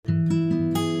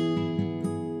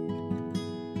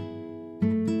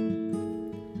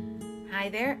Hi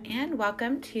there, and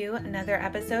welcome to another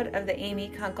episode of the Amy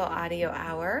Kunkel Audio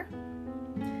Hour.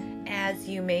 As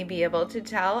you may be able to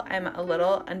tell, I'm a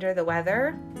little under the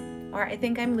weather, or I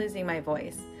think I'm losing my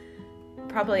voice.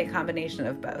 Probably a combination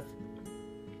of both.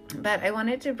 But I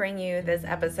wanted to bring you this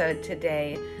episode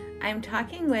today. I'm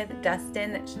talking with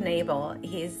Dustin Schnabel.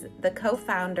 He's the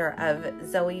co-founder of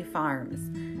Zoe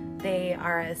Farms. They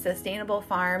are a sustainable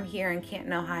farm here in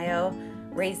Canton, Ohio,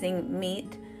 raising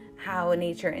meat how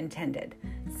nature intended.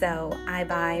 So I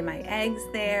buy my eggs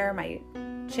there, my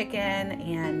chicken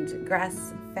and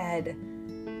grass-fed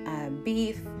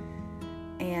beef,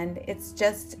 and it's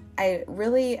just, I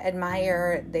really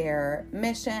admire their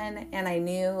mission. And I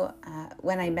knew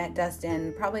when I met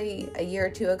Dustin probably a year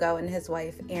or two ago and his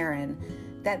wife Erin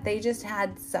that they just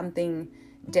had something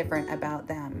different about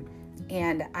them.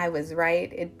 And I was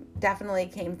right. It definitely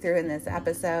came through in this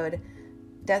episode.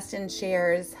 Dustin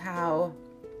shares how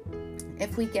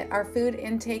if we get our food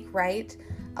intake right,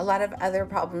 a lot of other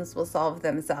problems will solve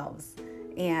themselves.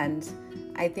 And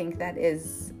I think that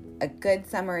is a good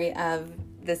summary of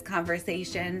this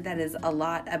conversation that is a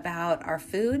lot about our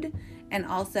food and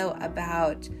also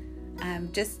about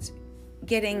just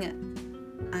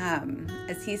getting,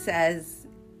 as he says,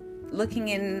 looking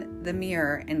in the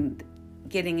mirror and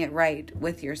getting it right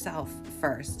with yourself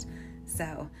first.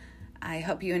 So I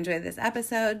hope you enjoy this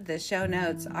episode. The show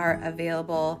notes are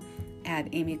available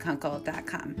at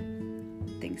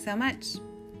amykunkel.com. Thanks so much.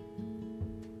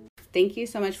 Thank you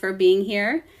so much for being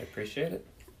here. I appreciate it.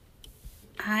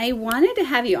 I wanted to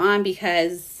have you on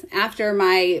because after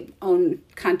my own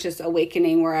conscious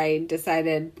awakening where I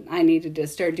decided I needed to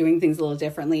start doing things a little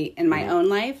differently in my own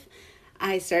life,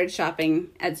 I started shopping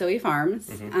at Zoe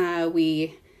Farms.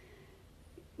 We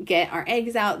get our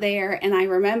eggs out there, and I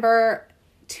remember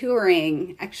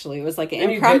touring. Actually, it was like an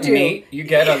impromptu. You get meat, you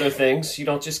get other things. You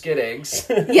don't just get eggs.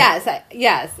 Yes.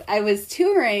 I was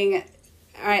touring.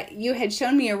 You had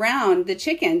shown me around the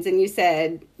chickens, and you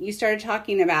started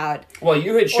talking about. Well,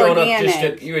 you had shown organic. up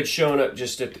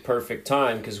just at the perfect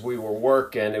time because we were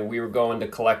working and we were going to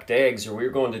collect eggs or we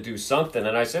were going to do something,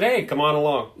 and I said, "Hey, come on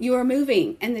along." You were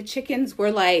moving, and the chickens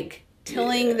were like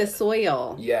tilling the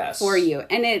soil for you,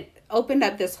 and it opened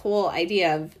up this whole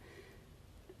idea of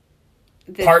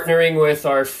partnering with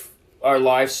our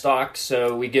livestock,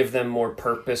 so we give them more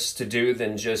purpose to do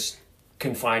than just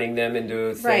confining them into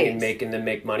a thing and making them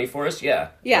make money for us.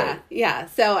 Yeah.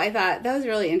 So I thought that was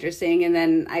really interesting, and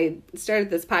then I started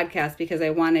this podcast because I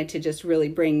wanted to just really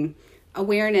bring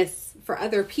awareness for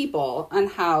other people on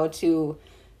how to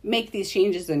make these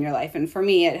changes in your life. And for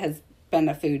me, it has been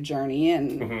a food journey,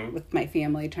 and with my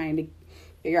family trying to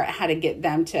figure out how to get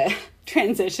them to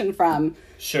transition from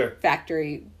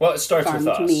factory it starts with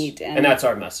us, meat and that's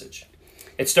our message.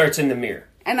 It starts in the mirror.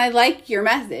 And I like your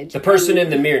message. The person in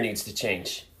the mirror needs to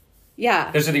change.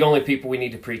 Yeah. Those are the only people we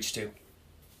need to preach to.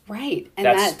 Right. And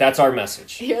that's our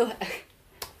message. End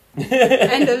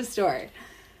of story.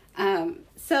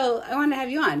 So I want to have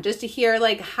you on just to hear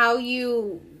how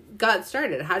you got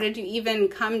started. How did you even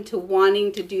come to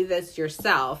wanting to do this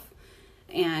yourself?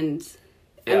 And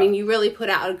I mean, you really put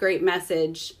out a great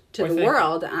message to the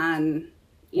world on,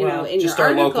 in just your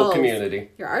our articles, local community,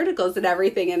 your articles and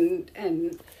everything,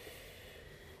 and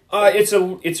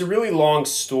it's a really long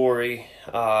story,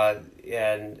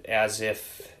 and as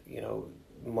if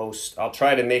I'll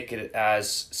try to make it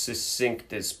as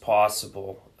succinct as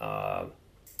possible. I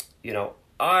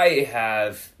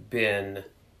have been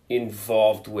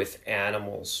involved with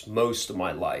animals most of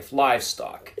my life,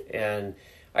 livestock, and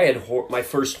I had my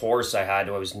first horse I had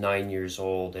when I was 9 years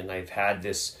old, and I've had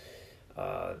this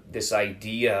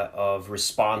idea of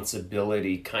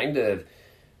responsibility kind of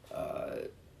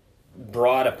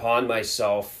brought upon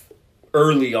myself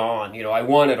early on. I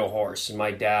wanted a horse, and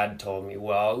my dad told me,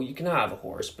 well, you can have a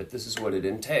horse, but this is what it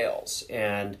entails.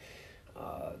 And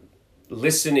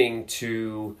listening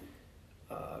to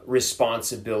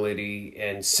responsibility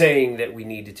and saying that we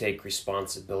need to take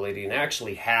responsibility and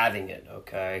actually having it,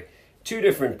 okay? Two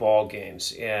different ball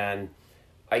games. And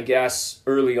I guess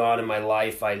early on in my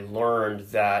life, I learned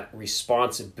that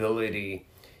responsibility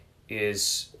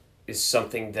is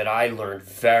something that I learned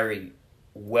very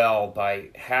well by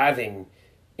having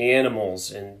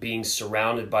animals and being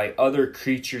surrounded by other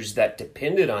creatures that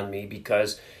depended on me,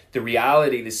 because the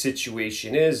reality of the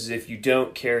situation is if you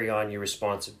don't carry on your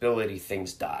responsibility,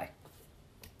 things die.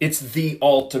 It's the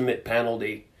ultimate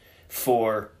penalty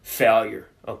for failure,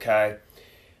 okay?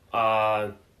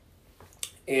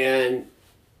 And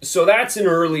so that's an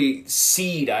early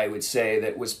seed, I would say,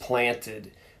 that was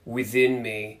planted within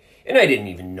me. And I didn't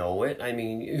even know it. I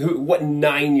mean, what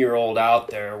 9-year-old out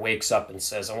there wakes up and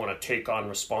says, I want to take on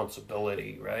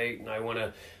responsibility, right? And I want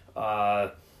to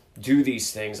do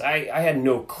these things. I had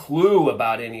no clue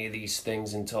about any of these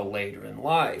things until later in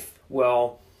life.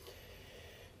 Well,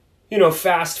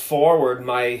 fast forward,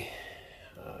 I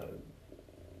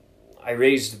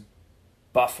raised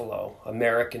buffalo,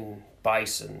 American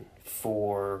bison,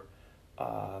 for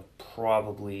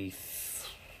probably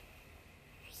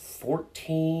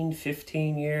 14,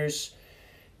 15 years.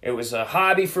 It was a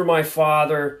hobby for my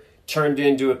father, turned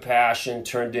into a passion,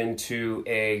 turned into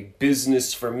a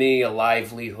business for me, a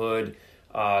livelihood.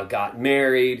 Got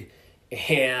married,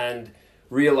 and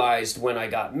realized when I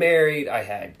got married,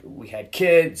 we had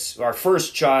kids, our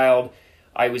first child.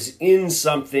 I was in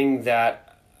something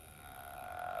that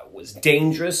was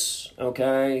dangerous,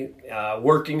 okay?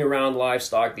 Working around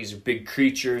livestock, these are big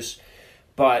creatures.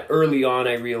 But early on,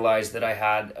 I realized that I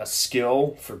had a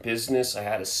skill for business. I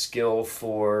had a skill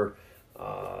for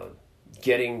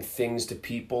getting things to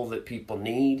people that people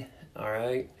need, all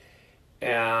right?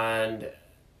 And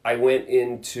I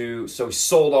went so we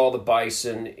sold all the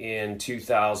bison in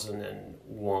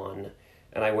 2001,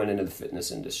 and I went into the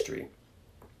fitness industry.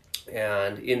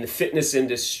 And in the fitness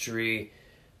industry,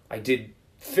 I did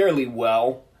fairly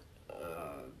well.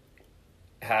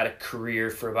 Had a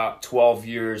career for about 12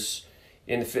 years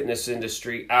in the fitness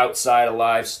industry, outside of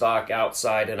livestock,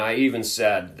 and I even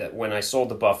said that when I sold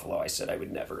the buffalo, I said I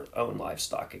would never own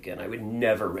livestock again. I would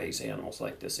never raise animals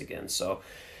like this again. So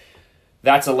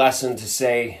that's a lesson to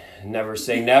say never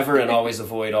and always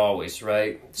avoid always,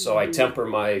 right? So I temper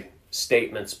my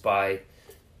statements by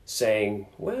saying,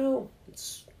 well,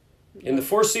 it's in the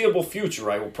foreseeable future,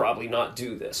 I will probably not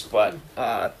do this. But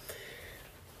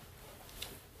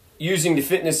using the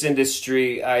fitness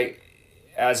industry,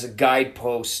 as a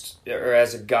guidepost or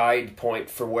as a guide point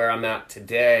for where I'm at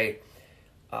today,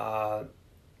 I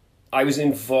was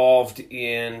involved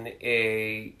in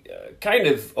a kind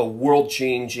of a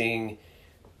world-changing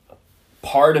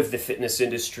part of the fitness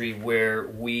industry where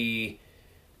we,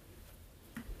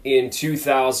 in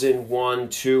 2001,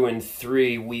 2, and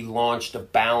 3, we launched a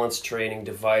balance training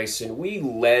device, and we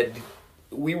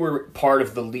were part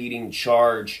of the leading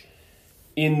charge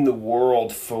in the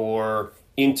world for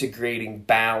integrating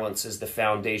balance as the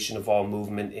foundation of all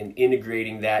movement and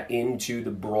integrating that into the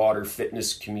broader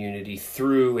fitness community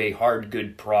through a hard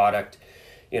good product.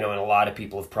 And a lot of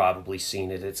people have probably seen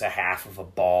it. It's a half of a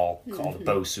ball called a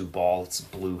Bosu ball. It's a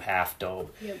blue half dome.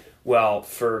 Yep. Well,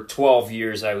 for 12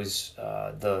 years, I was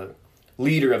the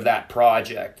leader of that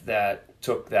project that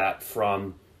took that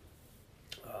from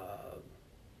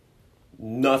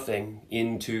nothing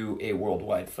into a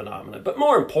worldwide phenomenon. But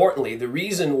more importantly, the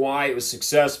reason why it was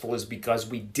successful is because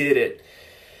we did it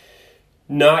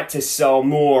not to sell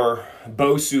more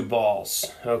Bosu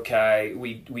balls, okay?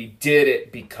 We did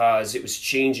it because it was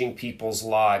changing people's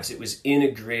lives. It was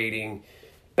integrating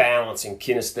balance and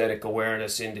kinesthetic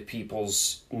awareness into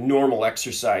people's normal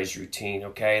exercise routine,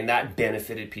 okay? And that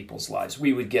benefited people's lives.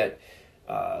 We would get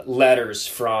letters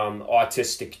from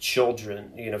autistic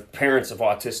children, parents of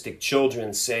autistic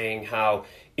children, saying how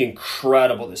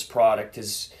incredible this product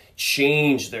has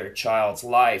changed their child's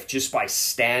life just by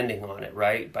standing on it,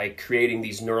 right? By creating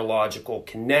these neurological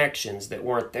connections that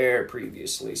weren't there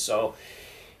previously. So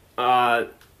I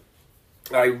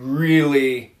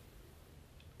really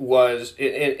was,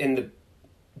 and the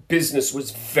business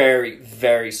was very,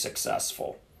 very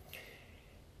successful.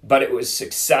 But it was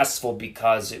successful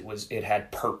because it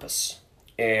had purpose.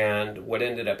 And what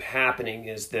ended up happening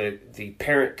is the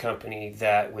parent company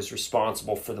that was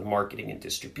responsible for the marketing and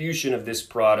distribution of this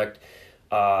product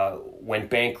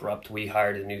went bankrupt. We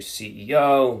hired a new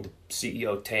CEO. The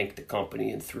CEO tanked the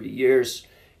company in 3 years,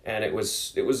 and it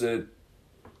was a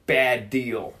bad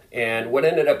deal. And what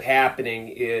ended up happening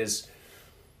is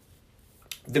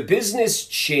the business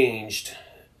changed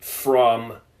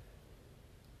from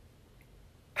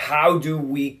how do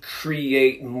we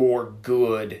create more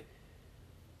good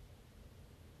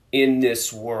in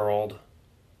this world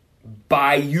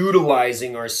by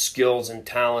utilizing our skills and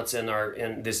talents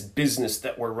and this business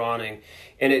that we're running.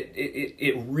 And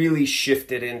it really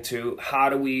shifted into how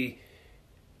do we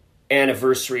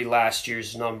anniversary last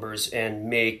year's numbers and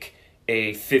make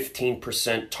a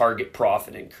 15% target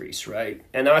profit increase, right?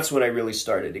 And that's when I really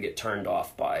started to get turned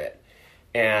off by it.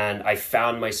 And I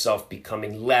found myself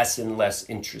becoming less and less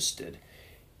interested.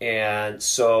 And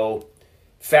so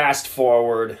fast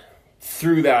forward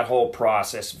through that whole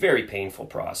process, very painful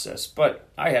process, but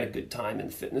I had a good time in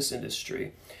the fitness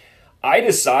industry. I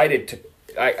decided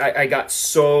I got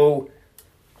so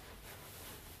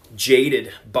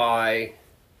jaded by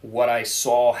what I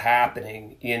saw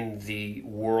happening in the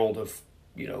world of,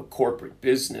 corporate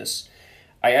business,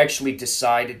 I actually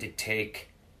decided to take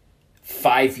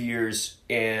 5 years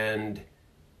and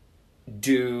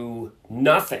do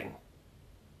nothing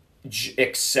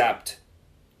except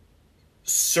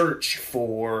search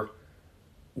for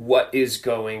what is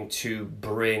going to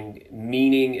bring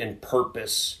meaning and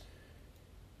purpose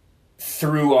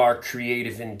through our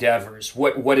creative endeavors.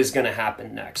 What is going to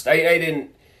happen next? I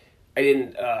didn't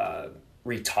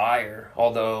retire,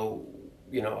 although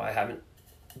I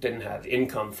didn't have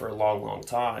income for a long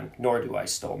time, nor do I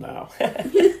still now.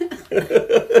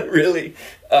 Really.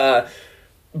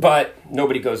 But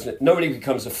nobody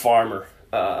becomes a farmer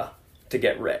to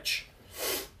get rich.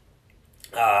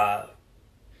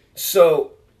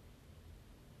 So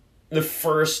the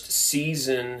first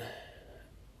season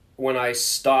when I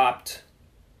stopped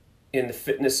in the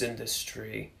fitness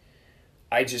industry,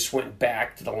 I just went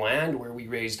back to the land where we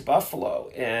raised buffalo,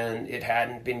 and it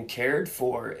hadn't been cared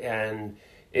for, and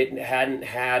it hadn't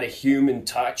had a human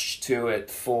touch to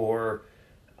it for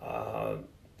a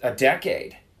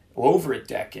decade, over a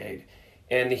decade.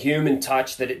 And the human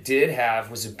touch that it did have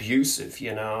was abusive,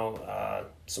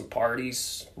 some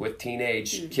parties with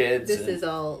teenage kids. This is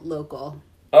all local.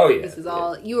 Oh, yeah. This is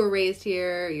all, you were raised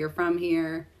here, you're from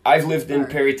here. I've lived in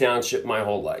Perry Township my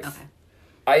whole life. Okay.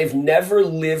 I have never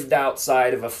lived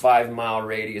outside of a 5-mile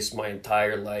radius my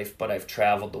entire life, but I've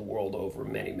traveled the world over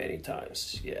many, many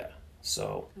times. Yeah.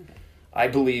 So I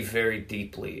believe very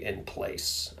deeply in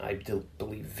place. I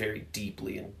believe very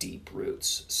deeply in deep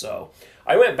roots. So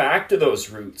I went back to those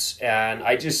roots, and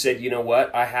I just said, you know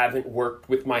what? I haven't worked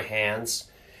with my hands.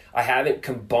 I haven't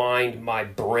combined my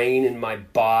brain and my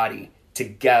body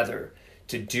together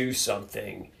to do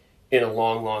something in a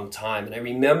long time. And I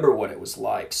remember what it was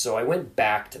like. So I went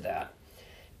back to that.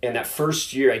 And that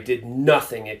first year I did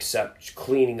nothing except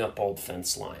cleaning up old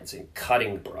fence lines and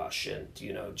cutting brush and,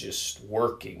 just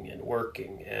working and,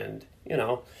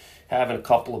 having a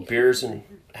couple of beers and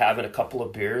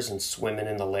swimming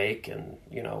in the lake. And,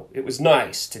 it was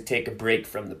nice to take a break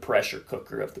from the pressure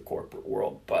cooker of the corporate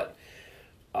world. But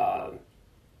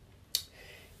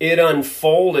it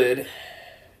unfolded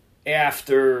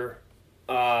after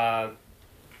I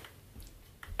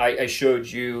showed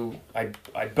you, I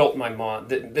built my mom.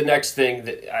 The next thing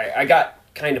that I got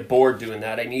kind of bored doing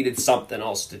that. I needed something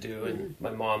else to do, and my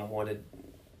mom wanted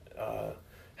a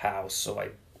house, so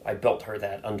I built her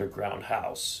that underground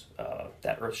house,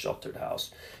 that earth sheltered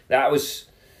house. That was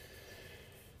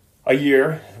a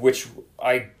year, which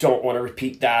I don't want to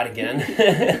repeat that again.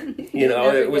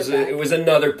 It was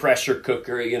another pressure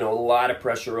cooker. A lot of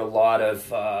pressure, a lot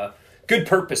of good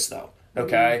purpose though.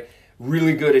 Okay. Mm-hmm.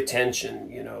 Really good attention,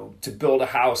 to build a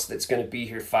house that's going to be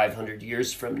here 500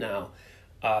 years from now,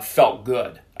 felt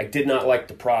good. I did not like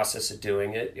the process of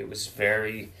doing it. It was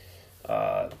very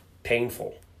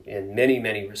painful in many,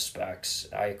 many respects.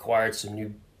 I acquired some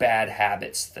new bad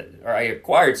habits I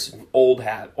acquired some old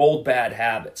bad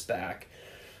habits back,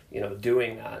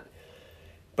 doing that.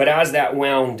 But as that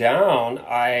wound down,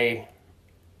 I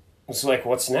was like,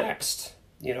 what's next?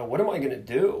 What am I going to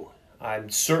do?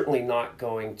 I'm certainly not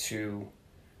going to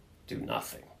do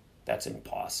nothing. That's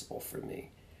impossible for me.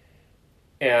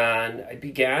 And I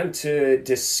began to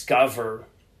discover,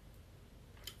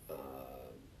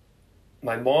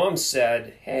 my mom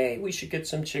said, hey, we should get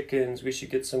some chickens, we should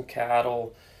get some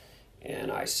cattle.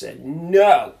 And I said,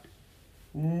 no,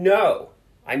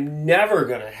 I'm never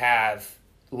going to have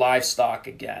livestock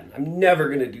again. I'm never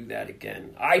going to do that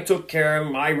again. I took care of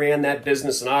them, I ran that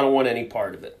business, and I don't want any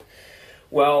part of it.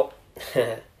 Well,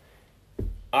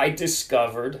 I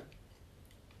discovered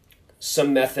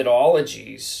some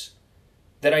methodologies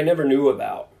that I never knew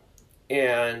about.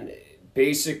 And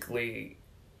basically,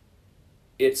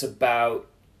 it's about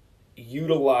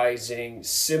utilizing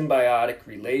symbiotic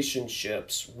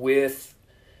relationships with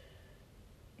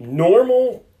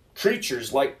normal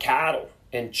creatures like cattle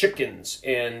and chickens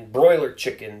and broiler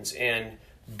chickens and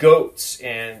goats,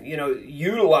 and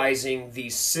utilizing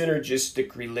these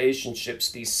synergistic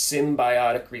relationships, these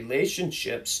symbiotic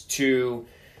relationships to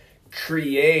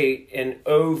create an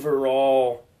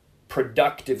overall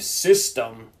productive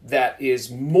system that is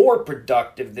more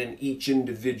productive than each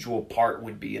individual part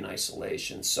would be in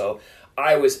isolation. So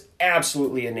I was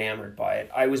absolutely enamored by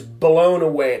it. I was blown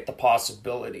away at the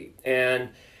possibility.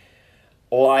 And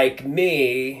like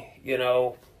me,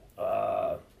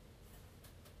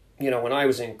 when I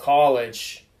was in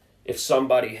college, if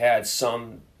somebody had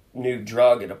some new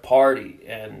drug at a party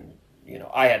and,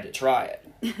 I had to try it.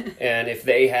 And if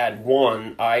they had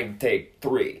one, I'd take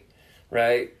 3,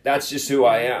 right? That's just who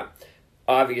I am.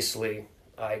 Obviously,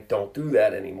 I don't do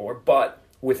that anymore. But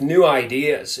with new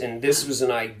ideas, and this was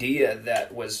an idea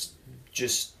that was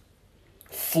just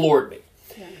floored me.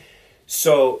 Yeah.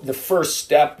 So the first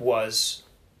step was,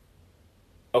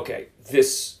 okay,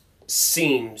 this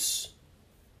seems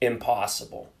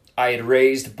impossible. I had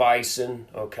raised bison,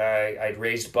 okay, I'd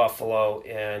raised buffalo,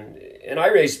 and I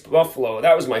raised buffalo.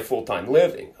 That was my full-time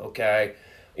living, okay.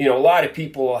 You know, a lot of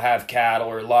people have cattle,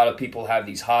 or a lot of people have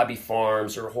these hobby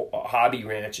farms or hobby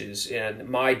ranches, and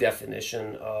my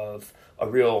definition of a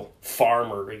real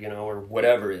farmer, you know, or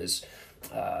whatever is,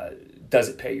 does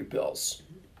it pay your bills?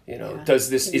 You know, Yeah. does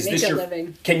this, Can you is make this a your,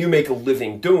 living? Can you make a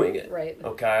living doing it? Right.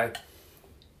 Okay.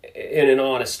 In an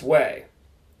honest way.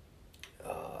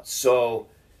 So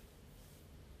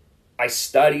I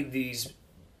studied these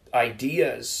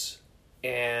ideas,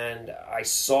 and I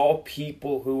saw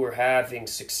people who were having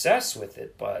success with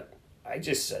it, but I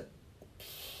just said,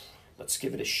 let's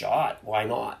give it a shot. Why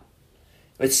not?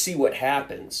 Let's see what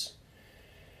happens.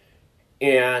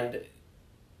 And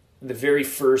the very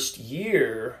first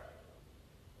year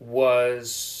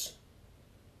was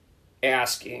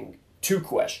asking two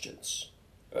questions.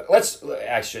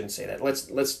 I shouldn't say that.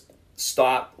 Let's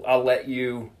stop. I'll let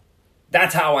you.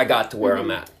 That's how I got to where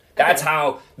I'm at. That's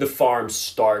how the farm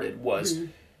started, was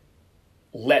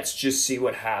let's just see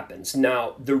what happens.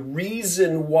 Now, the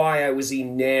reason why I was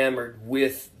enamored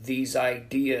with these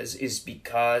ideas is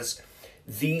because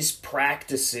these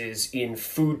practices in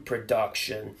food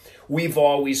production, we've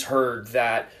always heard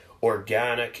that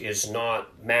organic is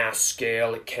not mass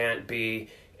scale. It can't be,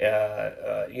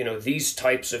 you know, these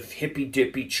types of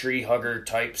hippy-dippy tree hugger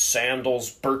type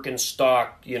sandals,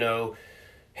 Birkenstock, you know,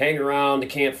 hang around the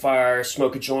campfire,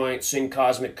 smoke a joint, sing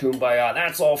Cosmic Kumbaya.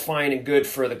 That's all fine and good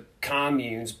for the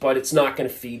communes, but it's not going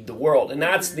to feed the world. And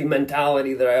that's the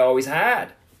mentality that I always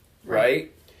had,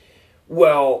 right?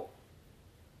 Well,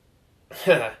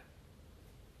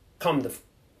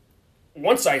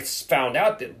 once I found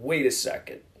out that, wait a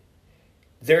second,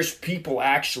 there's people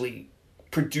actually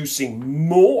producing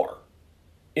more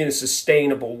in a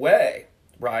sustainable way,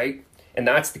 right? And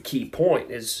that's the key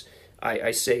point is,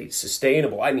 I say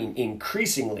sustainable, I mean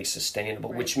increasingly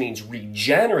sustainable, which means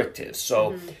regenerative.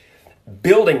 So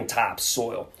building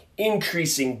topsoil,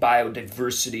 increasing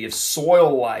biodiversity of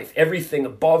soil life, everything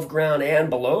above ground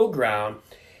and below ground,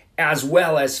 as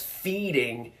well as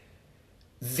feeding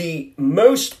the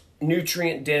most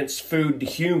nutrient-dense food to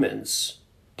humans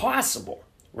possible,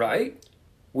 right?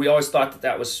 We always thought that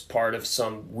that was part of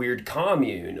some weird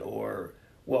commune, or,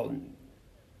 well,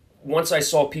 once I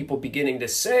saw people beginning to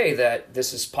say that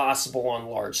this is possible on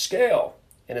large scale,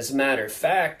 and as a matter of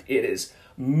fact, it is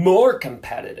more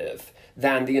competitive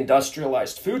than the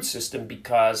industrialized food system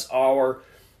because our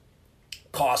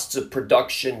costs of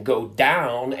production go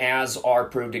down as our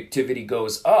productivity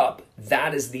goes up.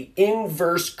 That is the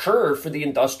inverse curve for the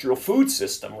industrial food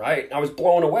system, right? I was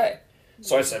blown away.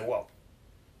 So I said, well,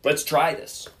 let's try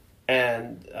this.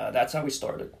 And that's how we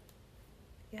started.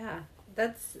 Yeah,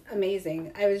 that's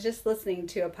amazing. I was just listening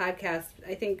to a podcast.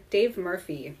 I think Dave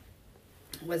Murphy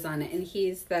was on it, and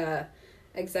he's the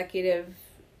executive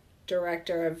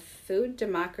director of Food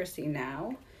Democracy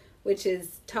Now!, which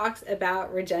talks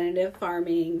about regenerative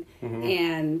farming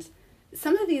and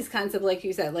some of these concepts, like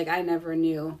you said, like I never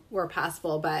knew were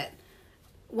possible. But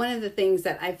one of the things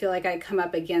that I feel like I come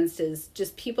up against is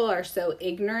just people are so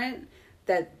ignorant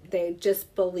that they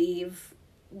just believe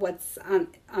what's on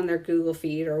their Google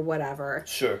feed or whatever.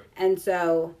 Sure. And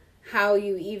so how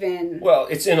you even... Well,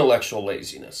 it's intellectual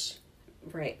laziness.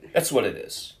 Right. That's what it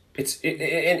is.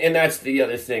 And that's the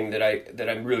other thing that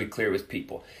I'm really clear with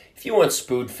people. If you want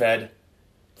spoon-fed,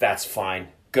 that's fine.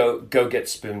 Go get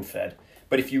spoon-fed.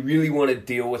 But if you really want to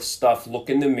deal with stuff, look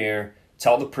in the mirror,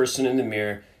 tell the person in the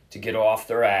mirror to get off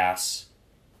their ass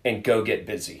and go get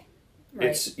busy. Right.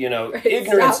 It's, you know, right.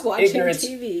 ignorance. Stop watching Ignorance.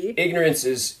 TV. Ignorance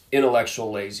is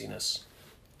intellectual laziness.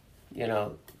 You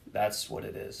know, that's what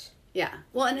it is. Yeah.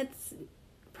 Well, and it's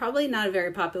probably not a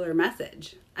very popular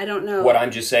message. I don't know. What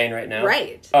I'm just saying right now?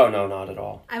 Right. Oh, no, not at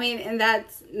all. I mean, and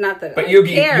that's not that But I you'll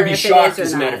care be if shocked, it is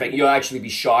as or a matter not. of fact. You'll actually be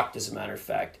shocked, as a matter of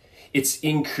fact. It's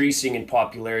increasing in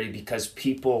popularity because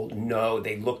people know,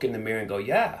 they look in the mirror and go,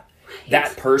 yeah,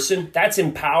 that person, that's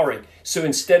empowering. So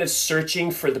instead of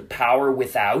searching for the power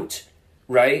without,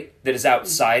 right, that is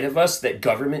outside of us, that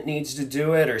government needs to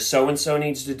do it or so-and-so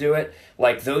needs to do it,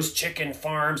 like those chicken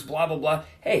farms, blah, blah, blah.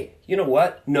 Hey, you know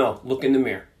what? No, look in the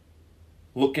mirror.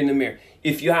 Look in the mirror.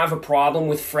 If you have a problem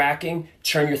with fracking,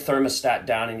 turn your thermostat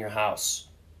down in your house.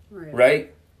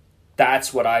 Right?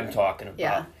 That's what I'm talking about.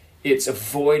 Yeah. It's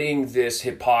avoiding this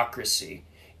hypocrisy.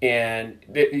 And,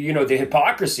 the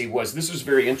hypocrisy this was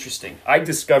very interesting. I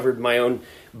discovered my own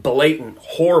blatant,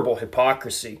 horrible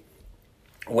hypocrisy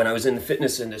when I was in the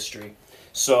fitness industry.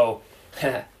 So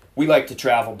we like to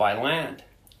travel by land.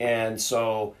 And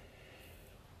so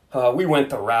we went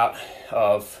the route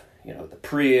of, the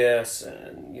Prius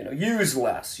and, use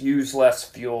less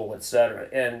fuel, etc.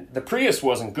 And the Prius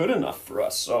wasn't good enough for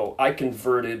us. So I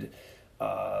converted,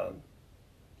 I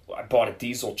bought a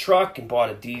diesel truck and bought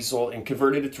a diesel and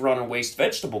converted it to run on waste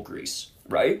vegetable grease,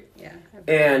 right? Yeah.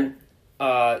 And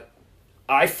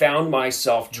I found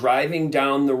myself driving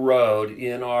down the road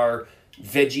in our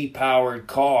veggie-powered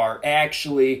car,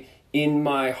 actually in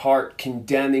my heart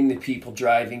condemning the people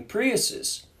driving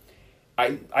Priuses.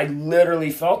 I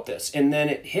literally felt this, and then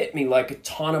it hit me like a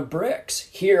ton of bricks.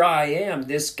 Here I am,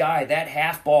 this guy, that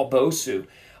half-ball Bosu.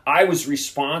 I was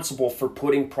responsible for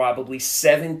putting probably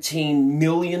 17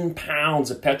 million pounds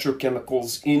of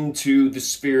petrochemicals into the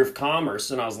sphere of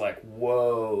commerce. And I was like,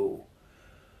 whoa,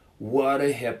 what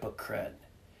a hypocrite.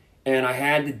 And I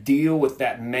had to deal with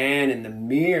that man in the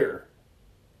mirror.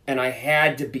 And I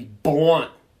had to be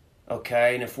blunt,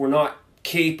 okay? And if we're not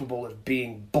capable of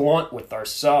being blunt with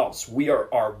ourselves, we are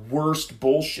our worst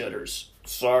bullshitters.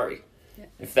 Sorry. Yeah.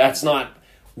 If that's not,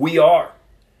 we are.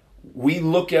 We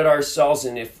look at ourselves,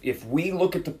 and if we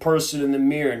look at the person in the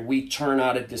mirror and we turn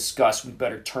out of disgust, we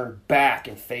better turn back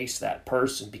and face that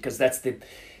person, because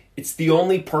it's the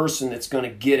only person that's going to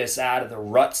get us out of the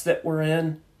ruts that we're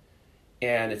in,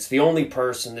 and it's the only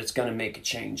person that's going to make a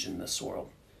change in this world.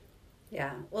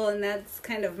 Yeah, well, and that's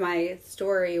kind of my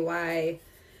story why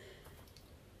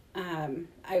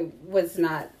I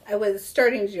was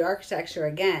starting to do architecture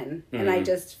again, and I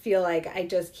just feel like I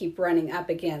just keep running up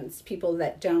against people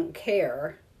that don't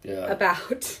care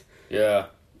about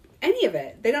any of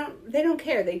it. They don't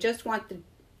care. They just want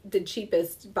the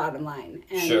cheapest bottom line.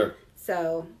 And sure.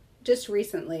 So just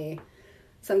recently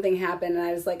something happened, and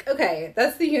I was like, okay,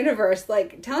 that's the universe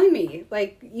like telling me,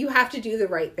 like, you have to do the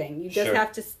right thing. You just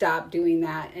have to stop doing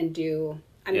that and do.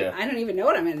 I mean, I don't even know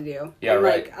what I'm going to do. Yeah, and,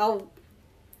 right. Like, I'll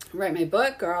write my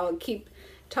book, or I'll keep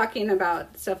talking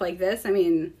about stuff like this. I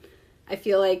mean, I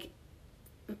feel like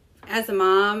as a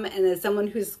mom and as someone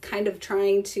who's kind of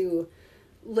trying to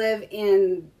live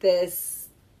in this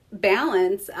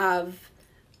balance of,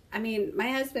 I mean, my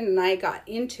husband and I got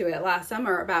into it last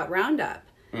summer about Roundup,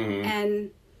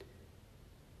 and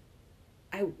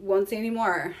I won't say any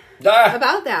more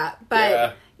about that,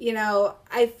 but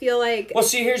I feel like, well,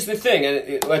 see, here's the thing,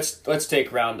 and let's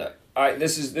take Roundup.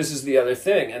 This is the other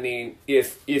thing. I mean,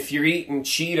 if you're eating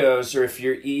Cheetos, or if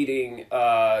you're eating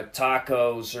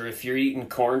tacos, or if you're eating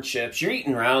corn chips, you're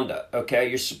eating Roundup.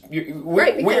 Okay,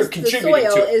 we're contributing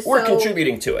to it. We're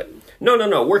contributing to it.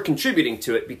 No, we're contributing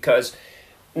to it because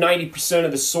 90%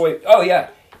 of the soy. Oh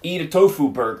yeah, eat a tofu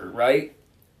burger, right?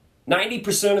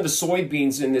 90% of the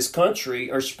soybeans in this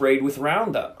country are sprayed with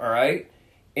Roundup. All right,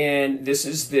 and this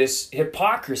is this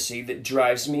hypocrisy that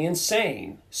drives me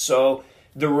insane. So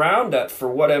the Roundup, for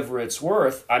whatever it's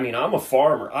worth, I mean, I'm a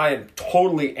farmer. I am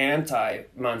totally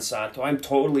anti-Monsanto. I'm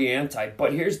totally anti.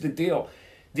 But here's the deal.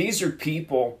 These are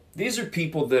people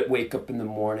that wake up in the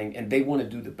morning and they want to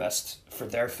do the best for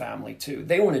their family too.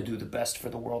 They want to do the best for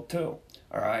the world too.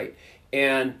 All right?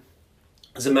 And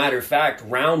as a matter of fact,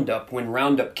 Roundup, when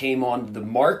Roundup came onto the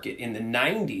market in the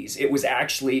 90s, it was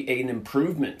actually an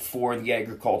improvement for the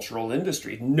agricultural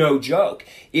industry. No joke.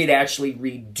 It actually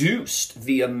reduced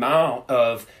the amount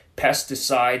of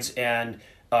pesticides and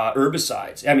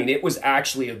herbicides. I mean, it was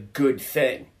actually a good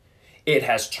thing. It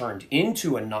has turned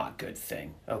into a not good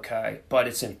thing, okay? But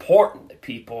it's important that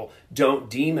people don't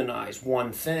demonize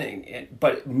one thing.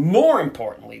 But more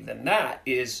importantly than that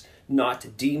is not to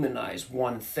demonize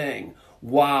one thing,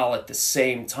 while at the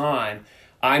same time,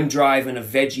 I'm driving a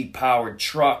veggie-powered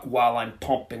truck while I'm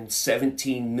pumping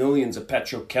 17 millions of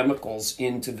petrochemicals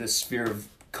into the sphere of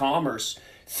commerce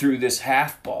through this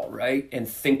half-ball, right? And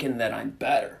thinking that I'm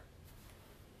better.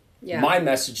 Yeah. My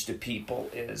message to people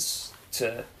is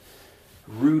to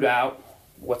root out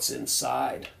what's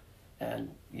inside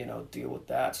and, deal with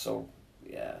that. So,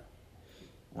 yeah,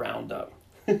 Roundup.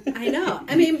 I know.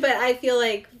 I mean, but I feel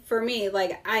like, for me,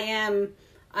 like, I am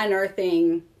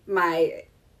unearthing my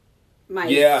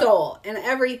soul and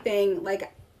everything.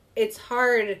 Like, it's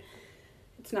hard.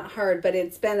 It's not hard, but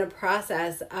it's been a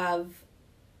process of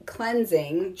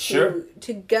cleansing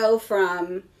to go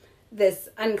from this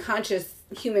unconscious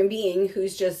human being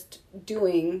who's just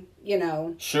doing,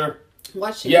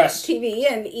 watching TV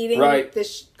and eating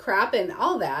this crap and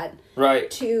all that,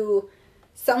 to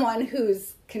someone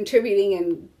who's contributing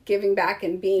and giving back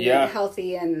and being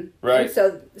healthy and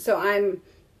so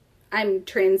I'm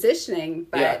transitioning,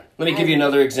 but yeah. Let me give you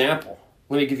another example.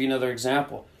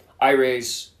 I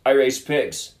raise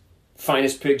pigs.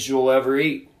 Finest pigs you'll ever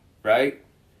eat, right?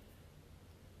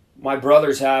 My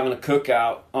brother's having a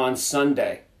cookout on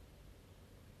Sunday.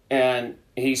 And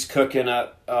he's cooking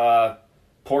up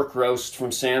pork roast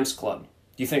from Sam's Club.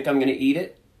 Do you think I'm going to eat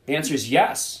it? The answer is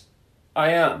yes. I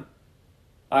am.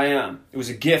 It was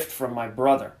a gift from my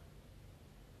brother.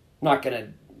 I'm not going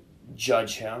to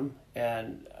judge him.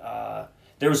 And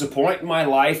there was a point in my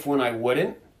life when I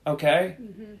wouldn't, okay?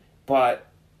 Mm-hmm. But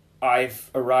I've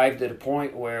arrived at a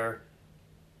point where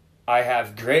I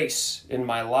have grace in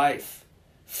my life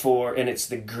and it's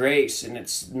the grace, and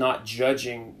it's not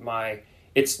judging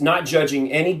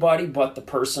anybody but the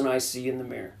person I see in the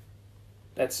mirror.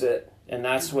 That's it. And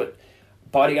that's what,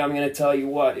 buddy, I'm going to tell you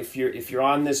what, if you're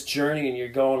on this journey and you're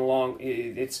going along,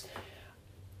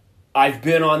 I've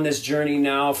been on this journey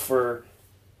now for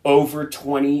over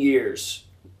 20 years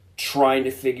trying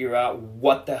to figure out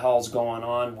what the hell's going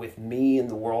on with me and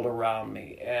the world around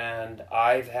me. And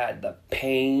I've had the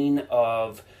pain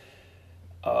of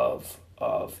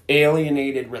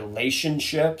alienated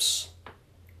relationships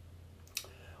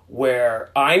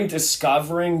where I'm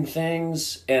discovering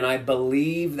things and I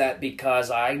believe that because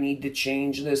I need to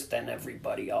change this, then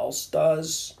everybody else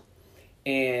does.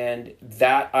 And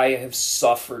that I have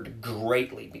suffered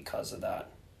greatly because of that.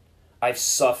 I've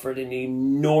suffered an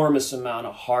enormous amount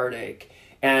of heartache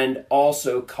and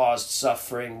also caused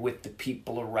suffering with the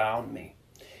people around me.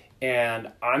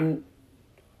 And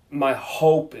my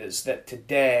hope is that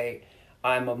today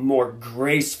I'm a more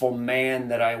graceful man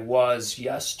than I was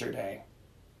yesterday.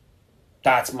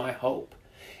 That's my hope.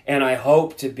 And I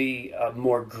hope to be a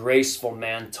more graceful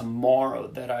man tomorrow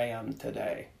than I am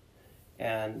today.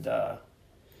 And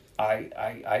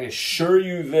I assure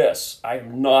you this, I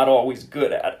am not always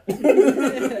good at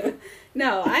it.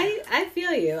 No, I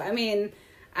feel you. I mean,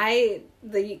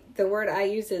 the word I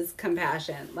use is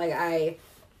compassion. Like, I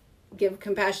give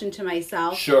compassion to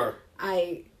myself. Sure.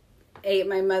 I ate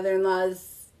my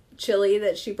mother-in-law's chili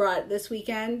that she brought this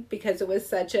weekend because it was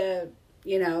such a,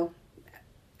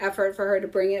 effort for her to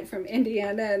bring it from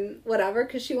Indiana and whatever,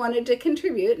 because she wanted to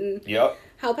contribute and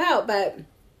help out. But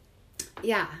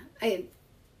yeah, it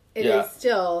is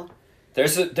still.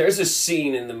 There's a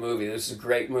scene in the movie. There's a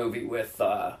great movie with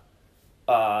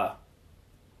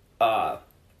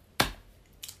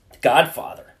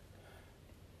Godfather.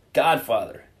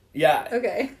 Yeah.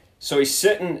 Okay. So he's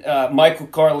sitting, Michael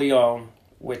Corleone,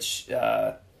 which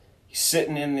he's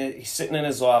sitting in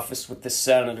his office with the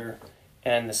senator,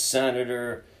 and the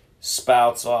senator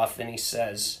spouts off and he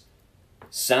says,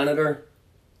 "Senator,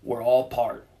 we're all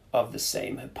part of the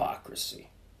same hypocrisy."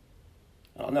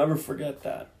 I'll never forget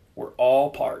that. We're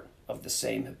all part of the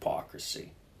same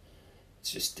hypocrisy.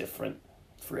 It's just different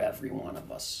for every one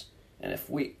of us. And if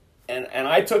we and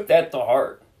I took that to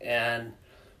heart, and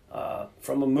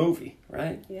from a movie,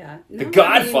 right? Yeah. The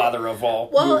Godfather of all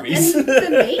movies. And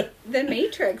the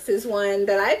Matrix is one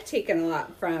that I've taken a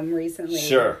lot from recently.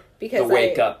 Sure. Because the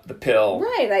wake up, the pill.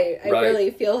 Right. I really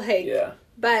feel like. Yeah.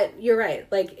 But you're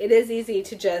right. Like, it is easy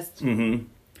to just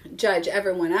judge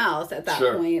everyone else at that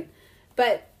point.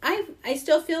 But I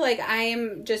still feel like I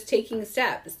am just taking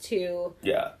steps to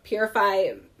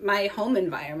purify my home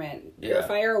environment,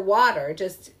 purify our water,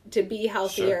 just to be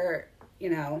healthier,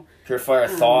 Purify our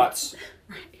thoughts.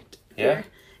 Right. Yeah.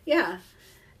 Yeah.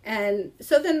 And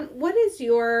so then what is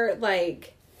your,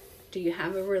 do you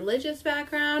have a religious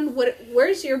background?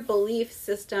 Where's your belief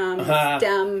system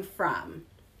stem from?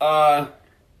 I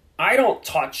don't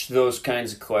touch those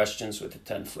kinds of questions with a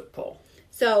 10-foot pole.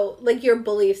 So, your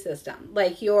belief system,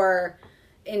 your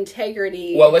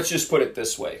integrity. Well, let's just put it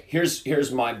this way.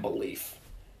 Here's my belief.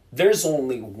 There's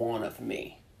only one of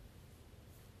me.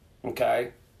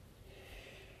 Okay?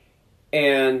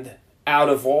 And out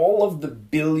of all of the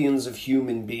billions of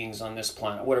human beings on this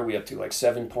planet, what are we up to,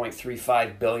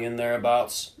 7.35 billion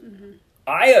thereabouts? Mm-hmm.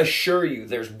 I assure you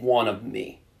there's one of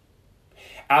me.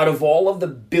 Out of all of the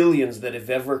billions that have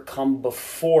ever come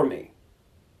before me,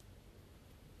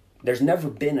 there's never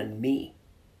been a me.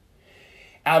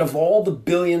 Out of all the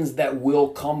billions that will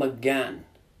come again,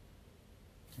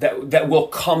 that will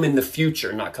come in the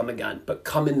future, not come again, but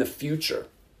come in the future,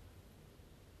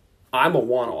 I'm a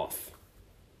one-off.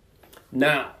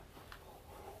 Now,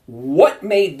 what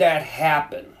made that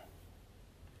happen?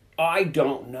 I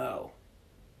don't know.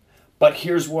 But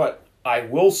here's what I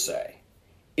will say.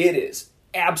 It is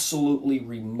absolutely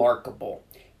remarkable.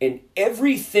 And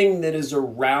everything that is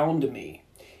around me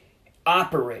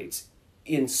operates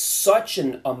in such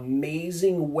an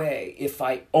amazing way if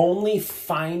I only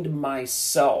find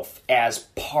myself as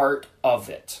part of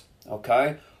it.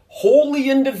 okay? Wholly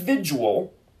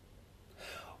individual,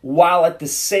 while at the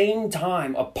same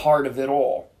time a part of it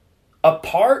all. A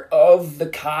part of the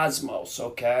cosmos,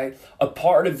 okay? A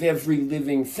part of every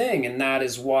living thing. And that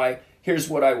is why, here's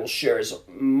what I will share is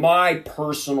my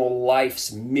personal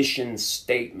life's mission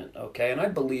statement, okay? And I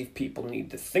believe people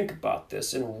need to think about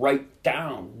this and write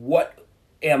down, what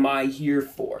am I here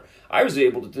for? I was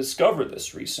able to discover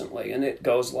this recently, and it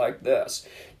goes like this: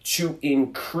 to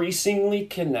increasingly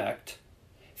connect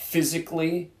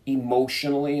physically,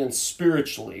 emotionally, and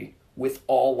spiritually with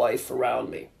all life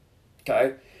around me,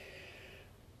 okay?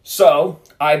 So,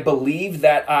 I believe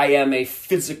that I am a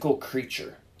physical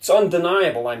creature. It's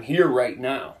undeniable. I'm here right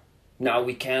now. Now,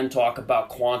 we can talk about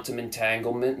quantum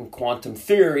entanglement and quantum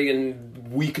theory,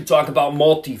 and we could talk about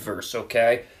multiverse,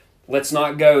 okay? Let's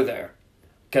not go there,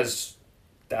 because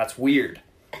that's weird.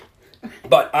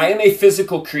 But I am a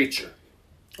physical creature,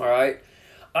 all right?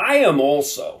 I am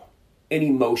also an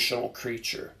emotional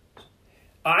creature.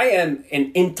 I am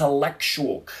an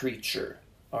intellectual creature,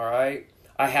 all right?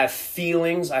 I have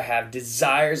feelings, I have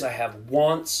desires, I have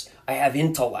wants, I have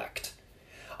intellect.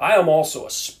 I am also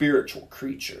a spiritual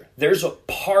creature. There's a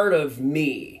part of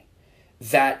me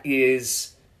that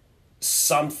is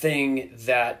something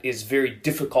that is very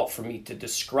difficult for me to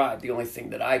describe. The only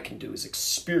thing that I can do is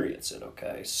experience it,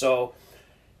 okay? So,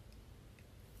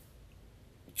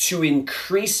 to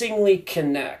increasingly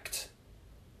connect,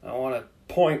 I want to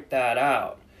point that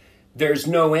out. There's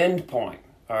no end point,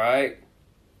 all right?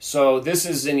 So this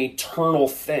is an eternal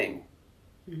thing,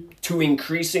 to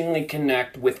increasingly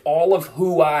connect with all of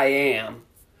who I am,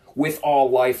 with all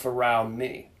life around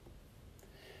me.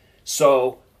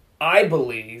 So I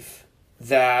believe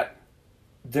that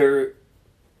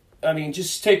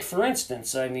just take for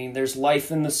instance, there's life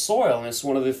in the soil, and it's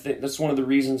that's one of the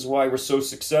reasons why we're so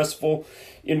successful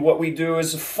in what we do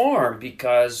as a farm,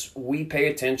 because we pay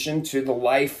attention to the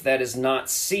life that is not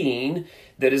seen,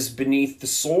 that is beneath the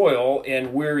soil,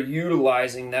 and we're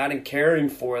utilizing that and caring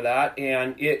for that,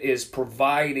 and it is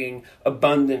providing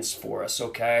abundance for us,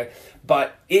 okay?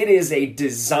 But it is a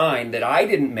design that I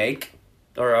didn't make,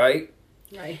 all right?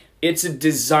 Right. It's a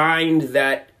design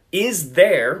that is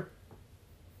there.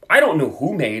 I don't know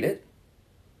who made it,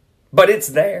 but it's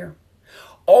there.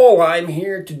 All I'm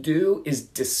here to do is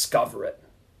discover it,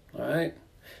 all right?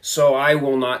 So I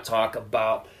will not talk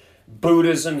about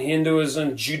Buddhism,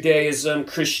 Hinduism, Judaism,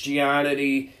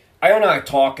 Christianity. I'm not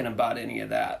talking about any of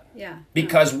that. Yeah.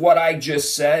 Because what I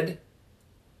just said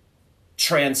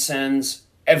transcends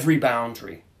every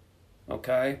boundary.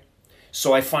 Okay?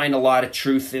 So I find a lot of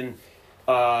truth in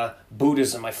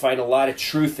Buddhism. I find a lot of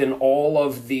truth in all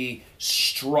of the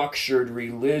structured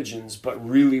religions. But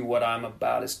really what I'm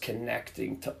about is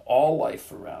connecting to all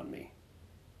life around me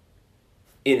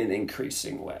in an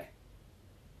increasing way.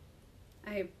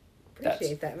 I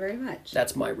appreciate that very much.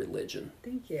 That's my religion.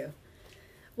 Thank you.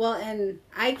 Well, and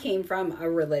I came from a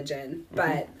religion,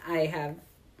 but I have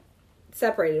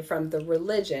separated from the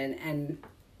religion and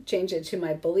changed it to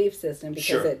my belief system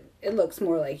because it looks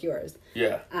more like yours.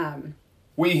 Yeah.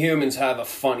 We humans have a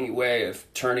funny way of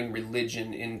turning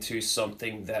religion into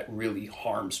something that really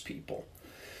harms people.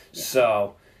 Yeah.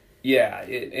 So, yeah,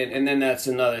 and then that's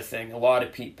another thing. A lot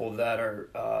of people that are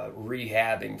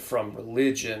rehabbing from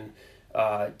religion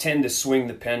tend to swing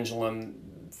the pendulum,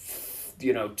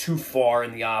 too far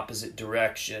in the opposite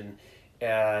direction,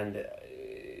 and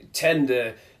tend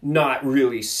to not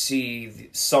really see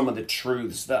some of the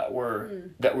truths that were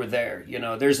there.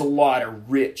 There's a lot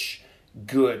of rich,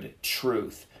 good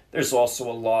truth. There's also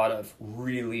a lot of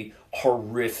really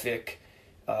horrific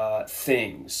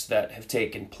things that have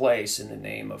taken place in the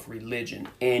name of religion,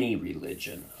 any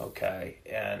religion, okay?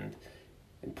 And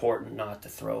important not to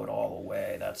throw it all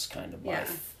away. That's kind of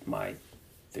my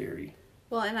theory.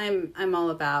 Well, and I'm all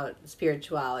about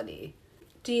spirituality.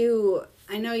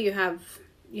 I know you have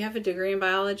a degree in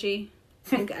biology?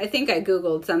 I think I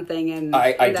Googled something and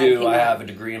I do. I have a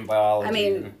degree in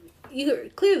biology. You're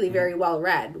clearly very well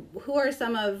read. Who are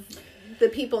some of the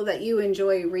people that you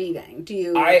enjoy reading?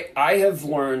 I have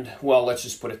learned, well, let's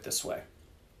just put it this way.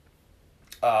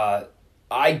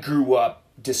 I grew up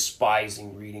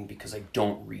despising reading because I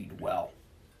don't read well.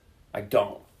 I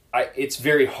don't. It's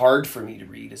very hard for me to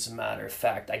read, as a matter of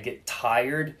fact. I get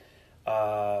tired,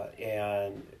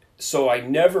 and so I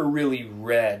never really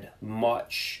read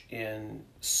much in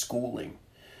schooling.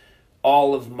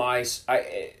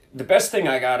 The best thing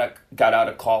I got out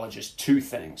of college is two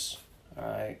things. All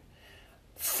right.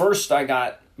 First, I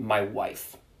got my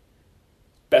wife.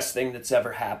 Best thing that's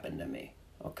ever happened to me,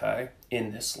 okay,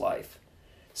 in this life.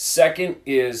 Second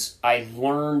is I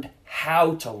learned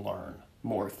how to learn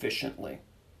more efficiently.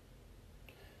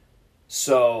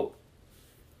 So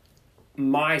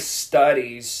my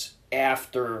studies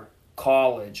after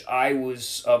college, I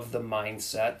was of the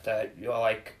mindset that, you know,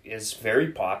 like, is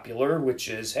very popular, which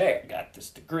is, hey, I got this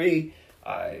degree,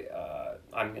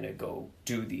 I'm going to go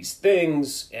do these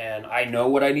things, and I know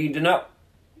what I need to know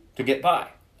to get by,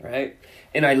 right?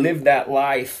 And I lived that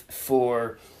life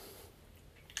for,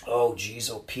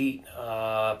 Pete,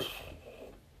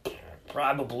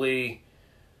 probably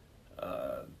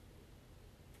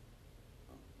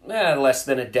less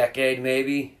than a decade,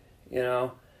 maybe, you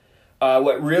know.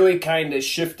 What really kind of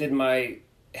shifted my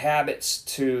habits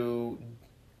to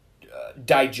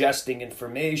digesting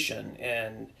information,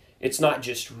 and it's not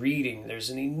just reading. There's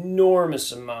an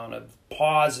enormous amount of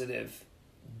positive,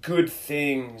 good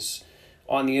things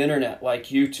on the internet, like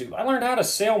YouTube. I learned how to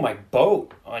sail my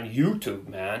boat on YouTube,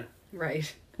 man.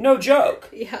 Right. No joke.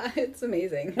 Yeah, it's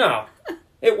amazing. No,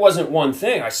 it wasn't one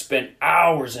thing. I spent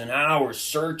hours and hours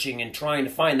searching and trying to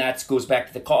find. That goes back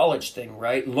to the college thing,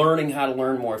 right? Learning how to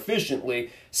learn more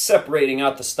efficiently, separating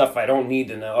out the stuff I don't need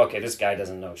to know. Okay, this guy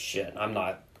doesn't know shit. I'm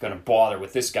not going to bother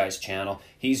with this guy's channel.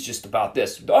 He's just about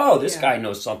this. Oh, this guy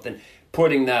knows something.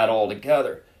 Putting that all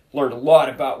together. Learned a lot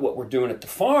about what we're doing at the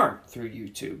farm through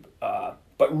YouTube.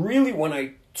 But really, when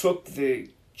I took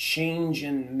the change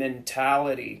in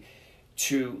mentality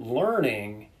to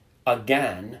learning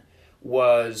again,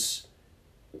 was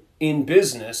in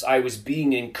business, I was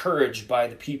being encouraged by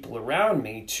the people around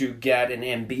me to get an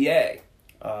MBA,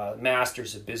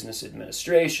 Master's of Business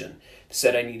Administration.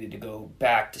 Said I needed to go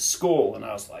back to school, and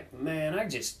I was like, man, I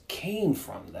just came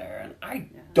from there, and I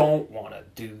don't want to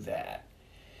do that.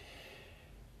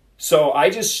 So I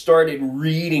just started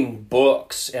reading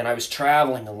books, and I was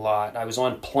traveling a lot. I was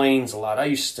on planes a lot. I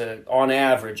used to, on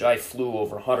average, I flew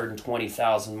over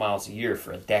 120,000 miles a year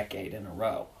for a decade in a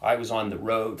row. I was on the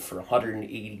road for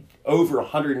over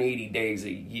 180 days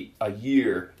a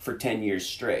year for 10 years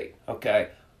straight, okay?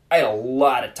 I had a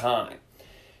lot of time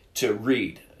to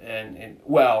read. And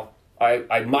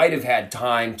I might have had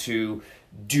time to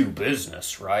do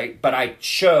business, right? But I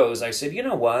said, you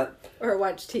know what? Or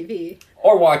watch TV.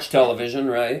 Or watch television,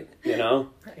 right? You know?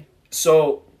 Right.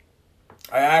 So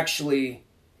I actually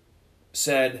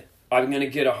said, I'm going to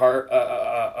get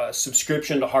a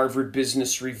subscription to Harvard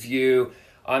Business Review.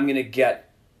 I'm going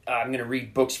to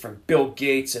read books from Bill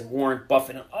Gates and Warren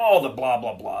Buffett and all the blah,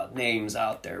 blah, blah names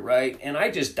out there, right? And I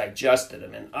just digested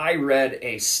them. And I read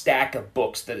a stack of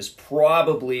books that is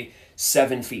probably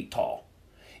 7 feet tall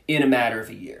in a matter of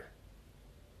a year.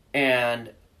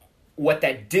 And what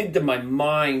that did to my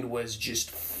mind was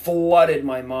just flooded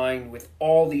my mind with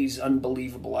all these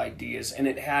unbelievable ideas, and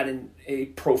it had a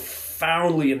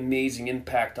profoundly amazing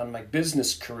impact on my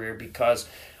business career, because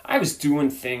I was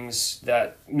doing things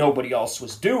that nobody else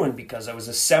was doing, because I was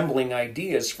assembling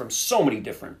ideas from so many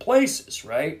different places,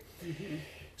 right? Mm-hmm.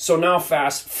 So now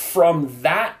fast from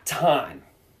that time,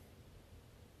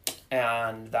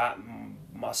 and that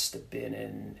must have been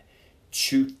in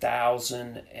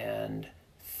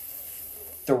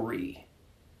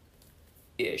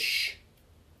 2003-ish.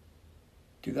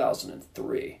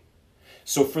 2003.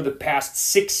 So for the past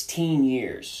 16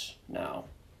 years now,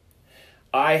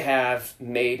 I have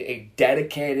made a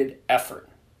dedicated effort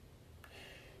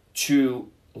to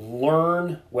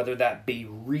learn, whether that be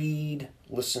read,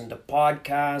 listen to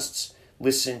podcasts,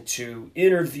 listen to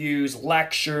interviews,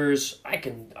 lectures. I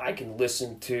can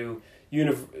listen to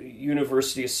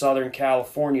University of Southern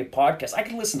California podcast. I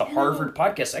can listen to Harvard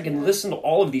podcasts. I can listen to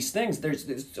all of these things.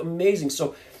 It's amazing.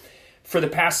 So for the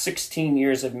past 16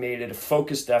 years, I've made it a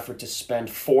focused effort to spend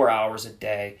 4 hours a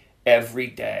day, every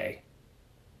day,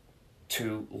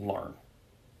 to learn.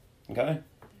 Okay?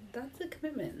 That's a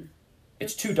commitment.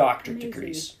 It's 2 doctorate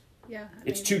degrees. Yeah.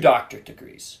 It's 2 doctorate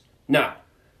degrees. Now,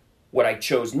 what I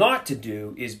chose not to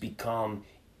do is become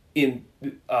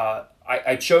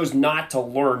I chose not to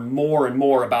learn more and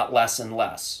more about less and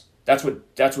less. That's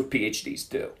what PhDs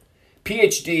do.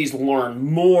 PhDs learn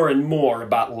more and more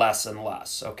about less and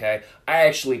less, okay? I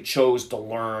actually chose to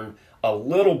learn a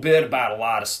little bit about a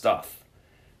lot of stuff,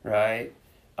 right?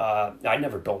 I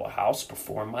never built a house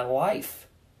before in my life.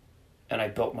 And I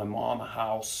built my mom a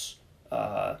house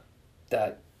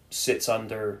that sits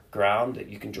underground that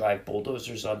you can drive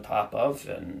bulldozers on top of.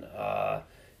 And,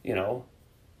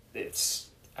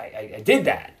 I did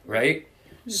that, right?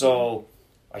 Mm-hmm. So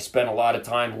I spent a lot of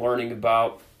time learning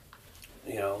about,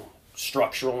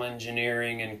 structural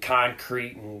engineering and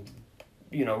concrete and,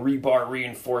 rebar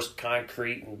reinforced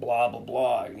concrete and blah, blah,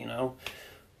 blah,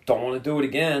 Don't want to do it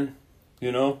again,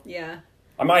 Yeah.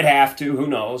 I might have to, who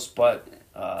knows, but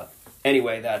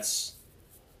anyway, that's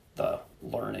the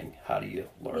learning. How do you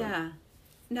learn? Yeah.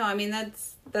 No, I mean,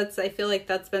 that's, I feel like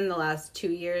that's been the last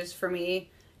 2 years for me,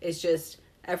 is just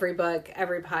every book,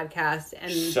 every podcast,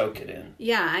 and soak it in.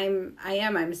 Yeah,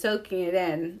 I'm soaking it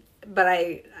in, but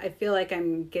I feel like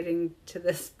I'm getting to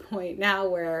this point now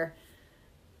where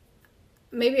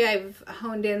maybe I've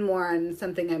honed in more on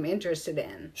something I'm interested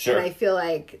in. Sure. And I feel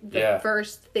like the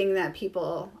first thing that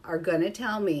people are going to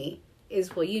tell me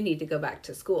is, well, you need to go back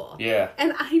to school. Yeah.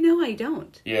 And I know I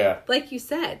don't. Yeah. Like you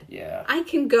said. Yeah. I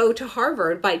can go to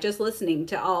Harvard by just listening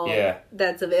to all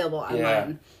that's available online.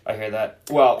 Yeah, I hear that.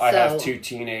 Well, I have 2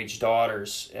 teenage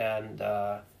daughters, and,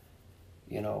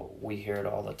 we hear it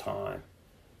all the time.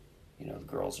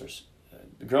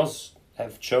 The girls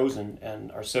have chosen, and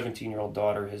our 17-year-old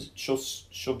daughter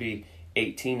she'll be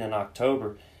 18 in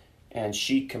October, and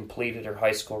she completed her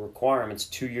high school requirements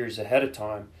 2 years ahead of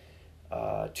time.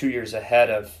 2 years ahead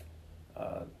of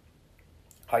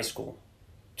high school.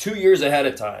 2 years ahead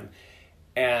of time.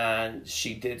 And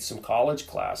she did some college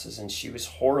classes, and she was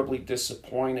horribly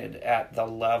disappointed at the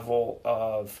level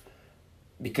of,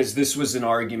 because this was an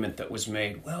argument that was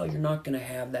made, well, you're not going to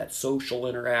have that social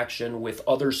interaction with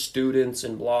other students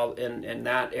and blah, in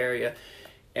that area.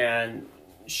 And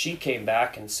she came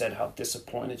back and said how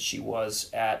disappointed she was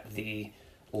at the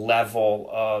level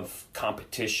of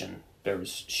competition.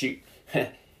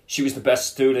 She was the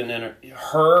best student in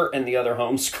her and the other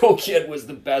homeschool kid was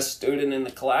the best student in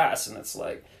the class. And it's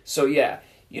like, so yeah,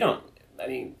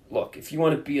 look, if you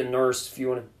want to be a nurse, if you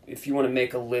want to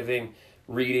make a living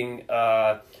reading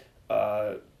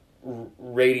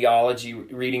radiology,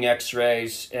 reading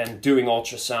x-rays and doing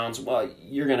ultrasounds, well,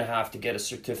 you're going to have to get a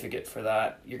certificate for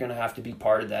that. You're going to have to be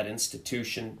part of that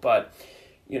institution. But,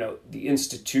 the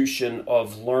institution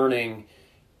of learning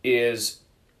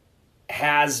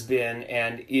has been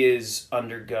and is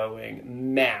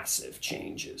undergoing massive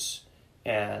changes.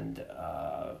 And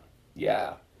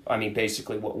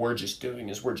basically what we're just doing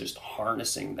is we're just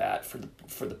harnessing that for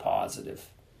the positive.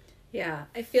 Yeah,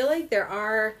 I feel like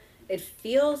it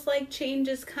feels like change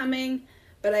is coming,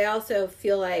 but I also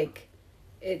feel like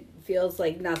it feels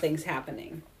like nothing's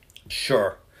happening.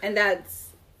 Sure. And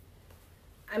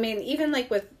even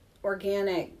like with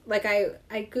organic, like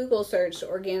I Google searched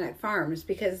organic farms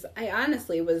because I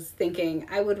honestly was thinking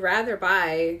I would rather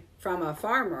buy from a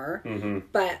farmer,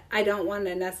 but I don't want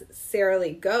to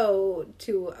necessarily go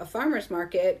to a farmer's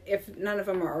market if none of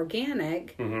them are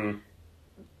organic.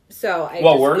 So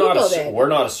we're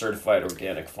not a certified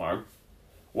organic farm.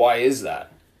 Why is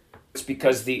that? It's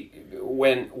because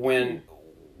when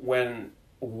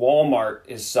Walmart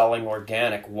is selling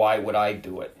organic, why would I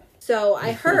do it? So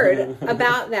I heard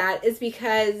about that is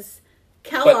because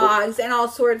Kellogg's and all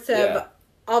sorts of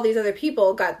all these other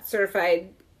people got certified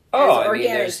as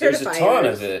organic there's a ton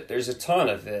of it. There's a ton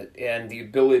of it, and the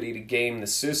ability to game the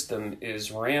system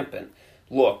is rampant.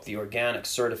 Look, the organic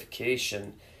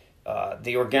certification,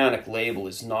 the organic label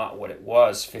is not what it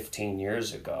was 15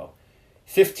 years ago.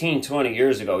 15, 20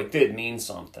 years ago, it did mean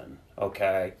something,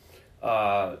 okay?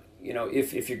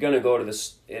 If you're going to go to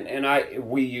this, and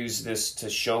we use this to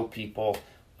show people,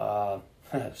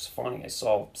 it's funny, I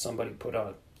saw somebody put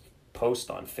a post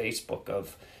on Facebook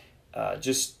of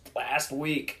just last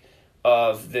week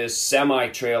of this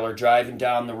semi-trailer driving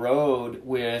down the road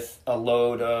with a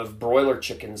load of broiler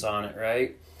chickens on it,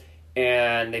 right?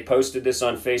 And they posted this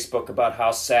on Facebook about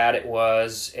how sad it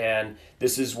was, and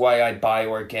this is why I buy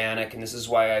organic, and this is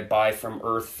why I buy from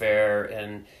Earth Fare,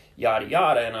 and yada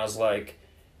yada. And I was like,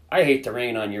 I hate to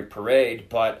rain on your parade,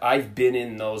 but I've been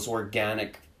in those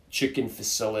organic chicken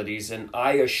facilities, and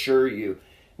I assure you,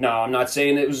 now I'm not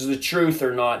saying it was the truth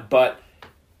or not, but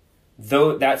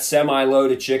though that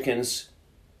semi-load of chickens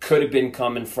could have been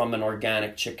coming from an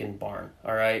organic chicken barn,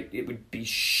 all right? It would be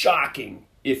shocking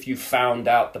if you found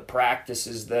out the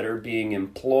practices that are being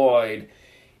employed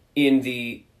in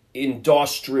the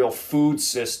industrial food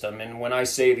system. And when I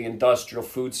say the industrial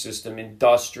food system,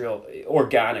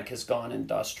 organic has gone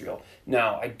industrial.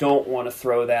 Now, I don't want to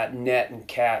throw that net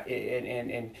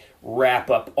and wrap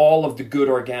up all of the good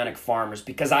organic farmers,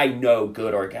 because I know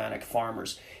good organic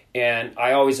farmers. And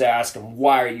I always ask them,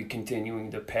 why are you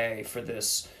continuing to pay for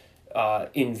this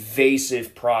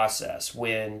invasive process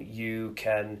when you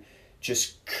can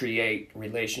just create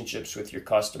relationships with your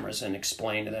customers and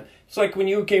explain to them? It's like when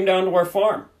you came down to our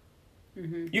farm.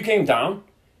 You came down.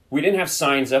 We didn't have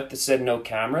signs up that said no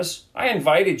cameras. I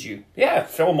invited you. Yeah,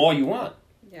 film all you want.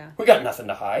 Yeah. We got nothing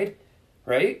to hide,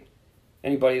 right?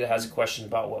 Anybody that has a question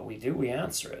about what we do, we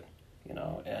answer it,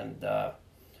 and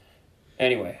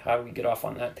anyway, how do we get off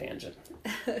on that tangent?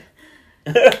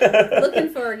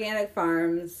 Looking for organic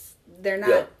farms, they're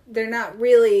not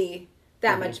really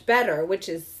that much better, which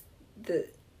is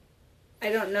I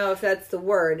don't know if that's the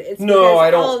word. It's No, because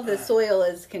I don't. all of the soil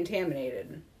is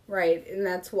contaminated, right? And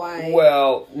that's why.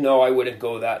 Well, no, I wouldn't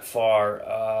go that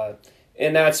far.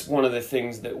 And that's one of the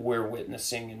things that we're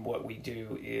witnessing in what we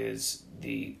do is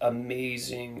the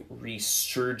amazing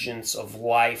resurgence of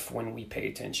life when we pay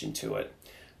attention to it.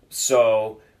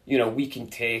 So, we can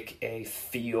take a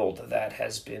field that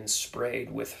has been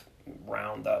sprayed with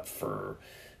Roundup for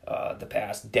the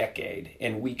past decade,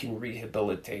 and we can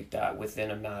rehabilitate that within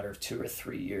a matter of 2 or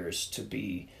 3 years to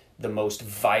be the most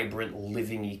vibrant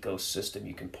living ecosystem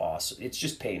you can possibly. It's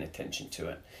just paying attention to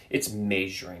it. It's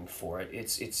measuring for it.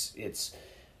 It's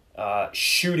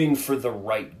shooting for the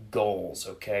right goals.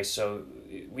 Okay, so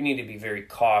we need to be very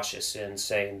cautious in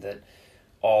saying that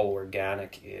all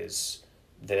organic is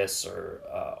this or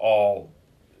all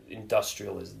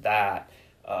industrial is that.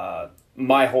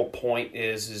 My whole point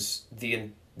is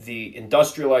the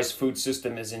industrialized food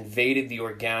system has invaded the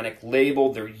organic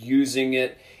label. They're using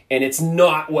it, and it's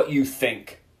not what you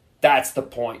think. That's the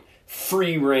point.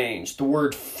 Free range. The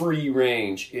word free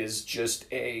range is just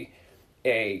a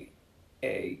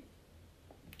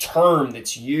term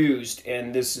that's used,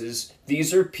 and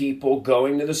these are people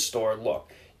going to the store. Look,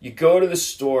 you go to the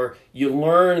store, you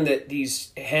learn that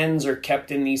these hens are kept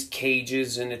in these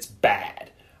cages, and it's bad.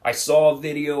 I saw a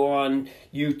video on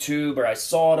YouTube or I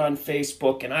saw it on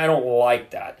Facebook, and I don't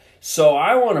like that. So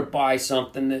I want to buy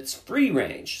something that's free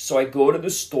range. So I go to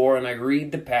the store and I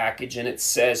read the package and it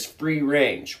says free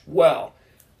range. Well,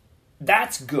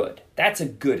 that's good. That's a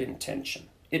good intention.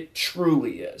 It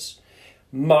truly is.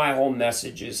 My whole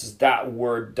message is that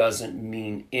word doesn't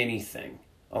mean anything,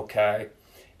 okay?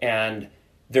 And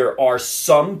there are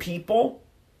some people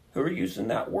who are using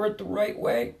that word the right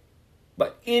way,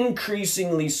 but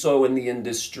increasingly so in the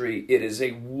industry, it is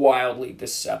a wildly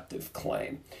deceptive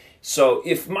claim. So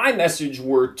if my message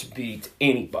were to be to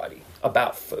anybody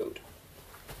about food,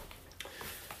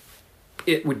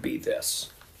 it would be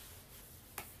this.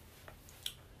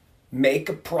 Make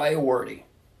a priority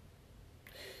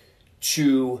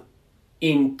to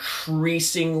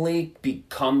increasingly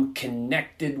become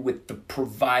connected with the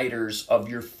providers of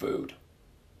your food.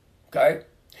 Okay?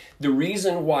 The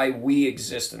reason why we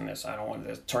exist in this, I don't want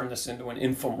to turn this into an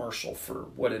infomercial for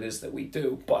what it is that we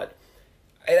do, but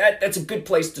that's a good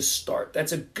place to start.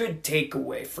 That's a good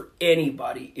takeaway for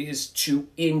anybody, is to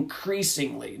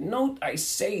increasingly, note I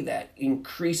say that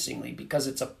increasingly because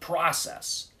it's a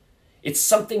process. It's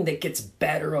something that gets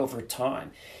better over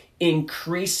time.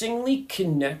 Increasingly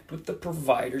connect with the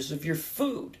providers of your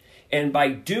food. And by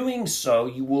doing so,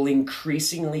 you will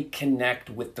increasingly connect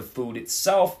with the food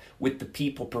itself, with the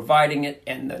people providing it,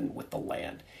 and then with the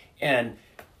land. And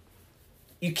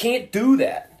you can't do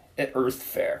that at Earth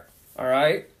Fare, all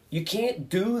right? You can't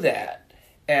do that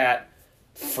at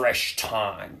Fresh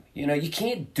Time. You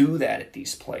can't do that at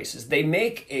these places. They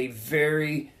make a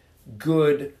very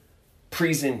good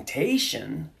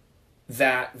presentation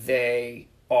that they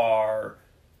are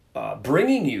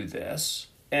bringing you this.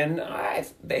 And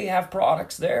they have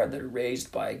products there that are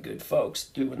raised by good folks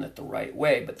doing it the right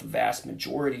way, but the vast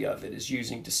majority of it is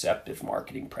using deceptive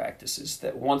marketing practices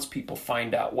that once people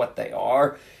find out what they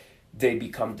are, they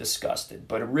become disgusted.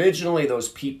 But originally, those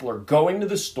people are going to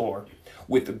the store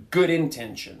with a good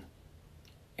intention.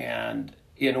 And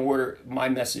my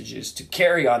message is to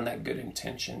carry on that good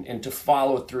intention and to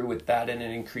follow through with that in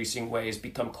an increasing way as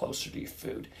become closer to your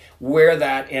food. Where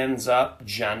that ends up,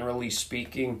 generally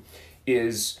speaking,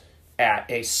 is at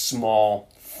a small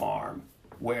farm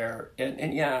where,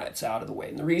 and yeah, it's out of the way.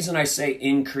 And the reason I say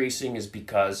increasing is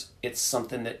because it's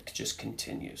something that just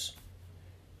continues.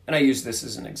 And I use this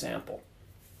as an example.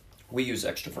 We use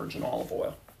extra virgin olive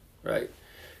oil, right?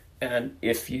 And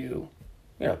if 10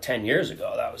 years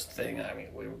ago, that was the thing. I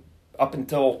mean, up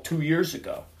until 2 years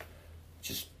ago,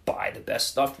 just buy the best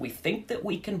stuff we think that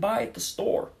we can buy at the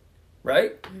store,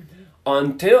 right? Mm-hmm.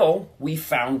 Until we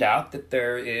found out that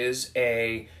there is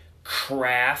a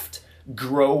craft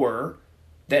grower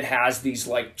that has these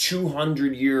like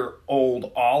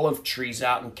 200-year-old olive trees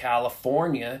out in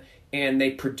California, and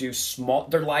they produce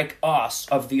they're like us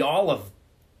of the olive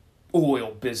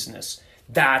oil business.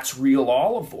 That's real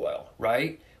olive oil,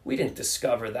 right? We didn't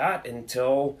discover that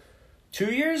until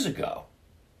 2 years ago.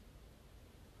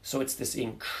 So it's this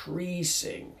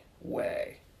increasing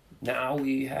way. Now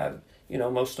we have,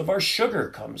 most of our sugar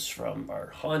comes from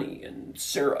our honey and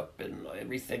syrup and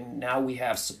everything. Now we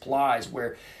have supplies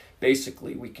where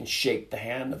basically we can shake the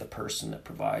hand of the person that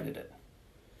provided it.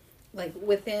 Like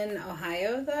within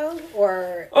Ohio, though?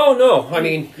 Or oh, no. I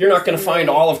mean, you're not going to find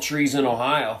olive trees in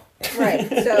Ohio. Right.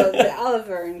 So the olive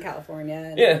are in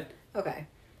California. Yeah. Okay.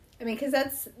 I mean,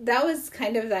 because that was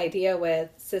kind of the idea with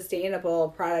sustainable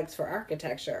products for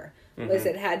architecture, was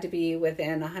it had to be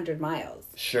within 100 miles.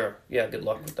 Sure. Yeah, good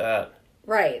luck with that.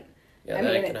 Right. Yeah,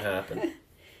 that ain't going to happen.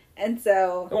 And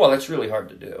so... Well, that's really hard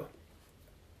to do.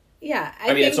 Yeah.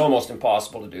 I mean, it's almost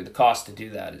impossible to do. The cost to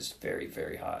do that is very,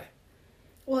 very high.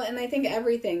 Well, and I think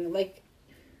everything, like,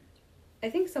 I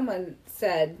think someone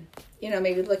said,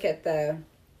 maybe look at the,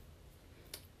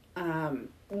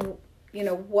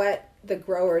 what the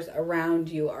growers around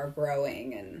you are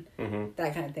growing and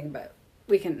that kind of thing, but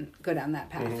we can go down that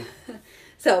path.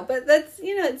 So, but that's,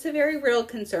 it's a very real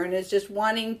concern, is just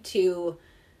wanting to,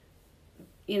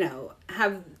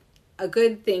 have a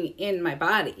good thing in my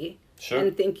body. Sure.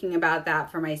 And thinking about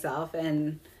that for myself.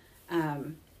 And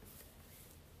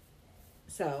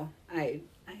so I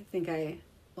think I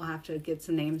will have to get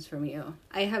some names from you.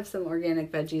 I have some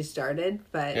organic veggies started,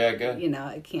 but, yeah, good.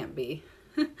 It can't be.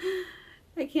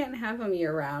 I can't have them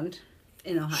year round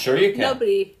in Ohio. Sure you can.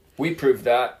 We proved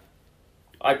that.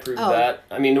 I proved that.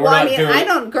 I mean, I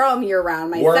don't grow them year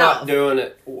round myself. We're not doing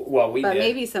it. Well, we but did.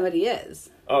 Maybe somebody is.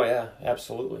 Oh, yeah,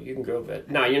 absolutely. You can grow veg.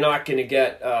 Now, you're not going to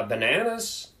get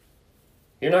bananas.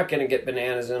 You're not going to get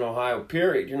bananas in Ohio,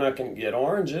 period. You're not going to get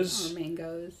oranges. Or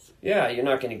mangoes. Yeah, you're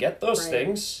not going to get those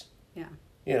things. Yeah.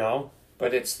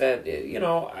 But it's that,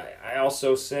 I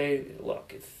also say,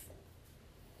 look,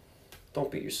 don't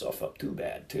beat yourself up too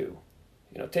bad, too.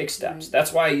 Take steps. Right.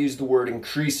 That's why I use the word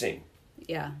increasing.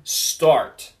 Yeah.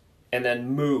 Start, and then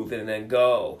move, and then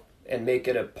go, and make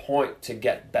it a point to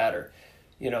get better.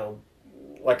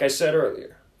 Like I said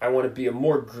earlier, I want to be a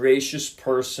more gracious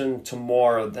person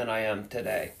tomorrow than I am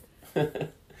today.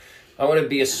 I want to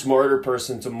be a smarter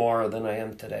person tomorrow than I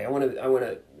am today. I want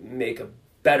to make a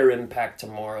better impact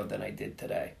tomorrow than I did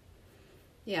today.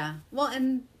 Yeah. Well,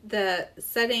 and the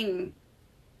setting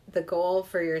the goal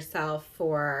for yourself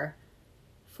for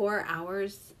 4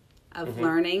 hours of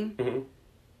learning. Mm-hmm.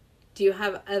 Do you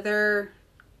have other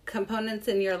components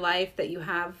in your life that you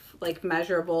have, like,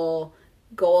 measurable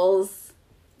goals?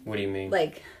 What do you mean?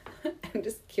 Like, I'm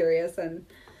just curious. And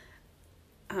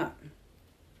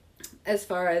as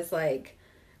far as, like,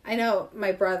 I know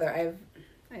my brother,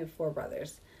 I have 4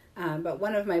 brothers, but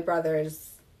one of my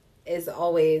brothers is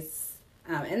always,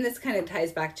 and this kind of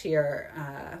ties back to your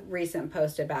recent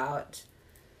post about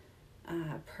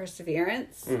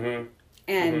perseverance. Mm-hmm.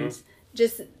 And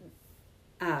just,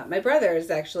 my brother is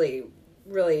actually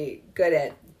really good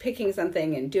at picking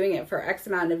something and doing it for X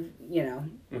amount of,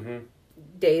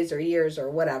 days or years or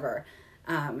whatever.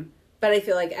 But I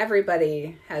feel like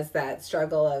everybody has that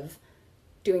struggle of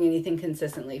doing anything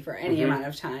consistently for any amount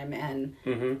of time. And,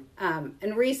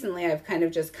 and recently I've kind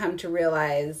of just come to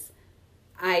realize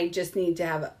I just need to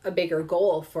have a bigger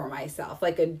goal for myself,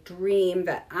 like a dream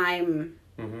that I'm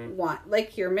want,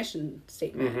 like your mission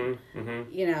statement,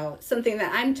 something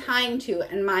that I'm tying to,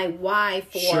 and my why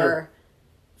for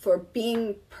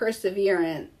being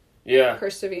perseverant. Yeah.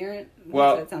 Perseverant?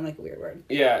 Well, does that sound like a weird word?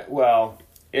 Yeah, well,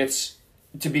 it's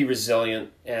to be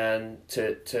resilient and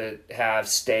to have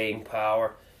staying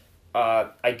power.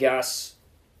 I guess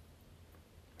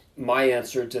my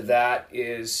answer to that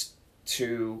is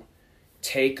to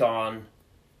take on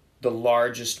the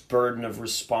largest burden of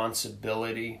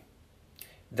responsibility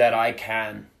that I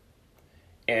can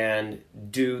and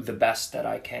do the best that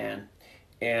I can.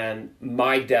 And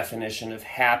my definition of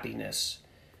happiness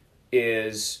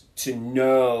is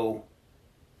to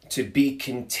be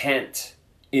content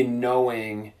in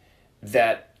knowing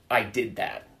that I did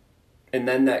that. And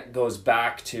then that goes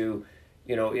back to,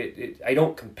 I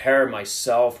don't compare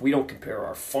myself. We don't compare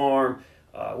our farm.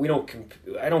 I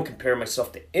don't compare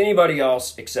myself to anybody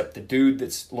else except the dude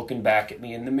that's looking back at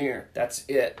me in the mirror. That's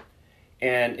it.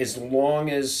 And as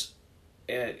long as,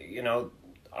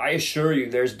 I assure you,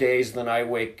 there's days when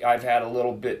I've had a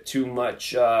little bit too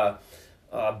much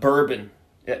bourbon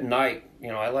at night.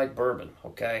 I like bourbon,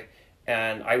 okay?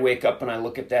 And I wake up and I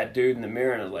look at that dude in the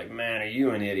mirror and I'm like, man, are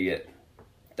you an idiot?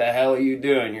 What the hell are you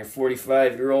doing? You're a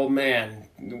 45-year-old man.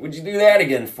 What'd you do that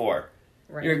again for?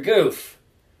 Right. You're a goof,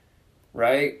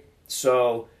 right?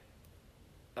 So,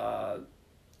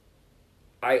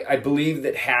 I believe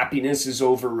that happiness is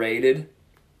overrated.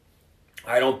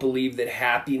 I don't believe that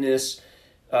happiness,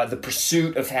 the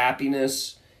pursuit of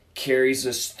happiness, carries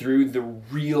us through the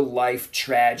real life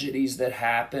tragedies that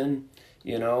happen,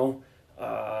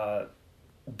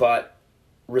 but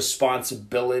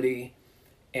responsibility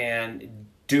and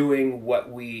doing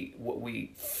what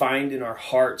we find in our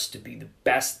hearts to be the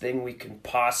best thing we can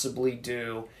possibly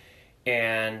do,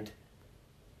 and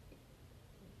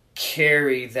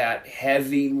carry that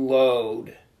heavy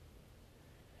load.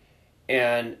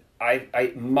 And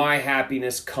my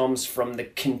happiness comes from the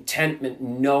contentment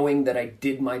knowing that I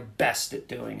did my best at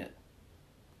doing it.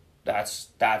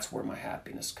 That's where my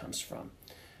happiness comes from.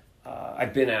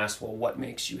 I've been asked, well, what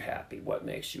makes you happy? What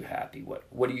makes you happy?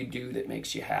 What do you do that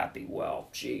makes you happy? Well,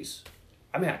 geez,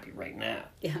 I'm happy right now.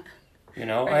 Yeah. You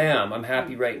know, Right. I am. I'm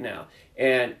happy right now.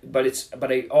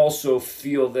 But I also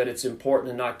feel that it's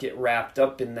important to not get wrapped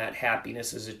up in that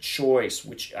happiness as a choice,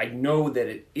 which I know that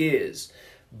it is.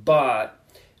 But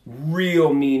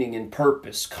real meaning and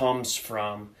purpose comes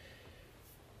from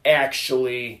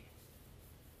actually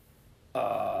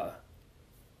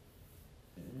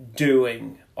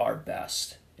doing our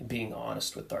best and being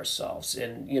honest with ourselves.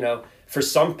 And, you know, for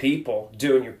some people,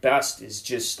 doing your best is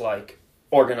just like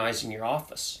organizing your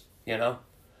office, you know?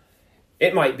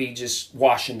 It might be just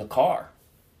washing the car.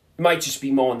 It might just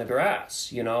be mowing the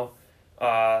grass, you know?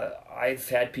 I've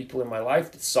had people in my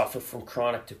life that suffer from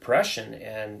chronic depression,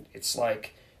 and it's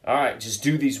like, all right, just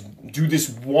do this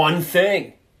one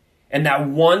thing. And that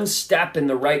one step in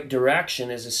the right direction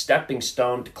is a stepping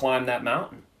stone to climb that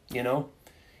mountain, you know?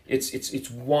 It's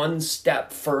one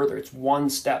step further. It's one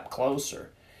step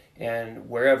closer. And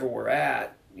wherever we're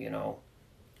at, you know,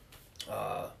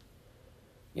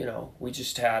 we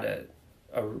just had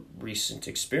a recent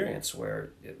experience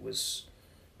where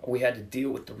we had to deal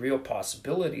with the real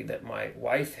possibility that my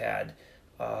wife had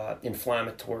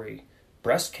inflammatory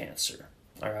breast cancer.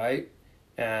 All right.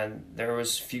 And there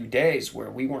was a few days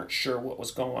where we weren't sure what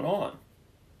was going on.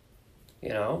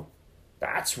 You know,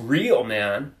 that's real,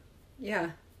 man. Yeah.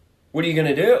 What are you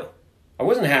going to do? I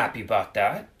wasn't happy about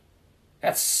that.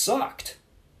 That sucked.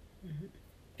 Mm-hmm.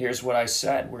 Here's what I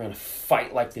said. We're going to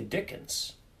fight like the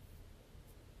Dickens.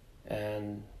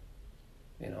 And,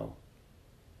 you know,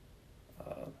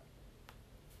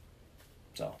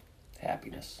 so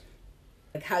happiness.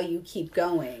 Like how you keep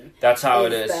going. That's how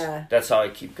it is. That's how I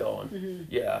keep going. Mm-hmm.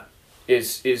 Yeah.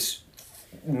 Is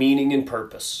meaning and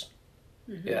purpose.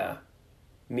 Mm-hmm. Yeah.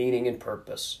 Meaning and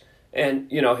purpose.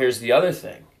 And, you know, here's the other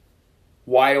thing.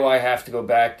 Why do I have to go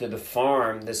back to the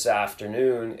farm this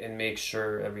afternoon and make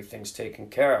sure everything's taken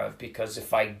care of? Because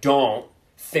if I don't,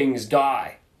 things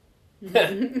die.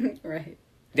 Right.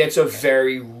 That's a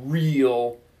very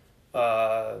real,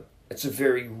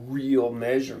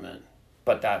 measurement.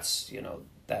 But that's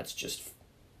just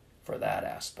for that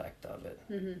aspect of it.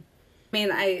 Mm-hmm. I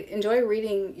mean, I enjoy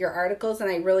reading your articles,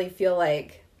 and I really feel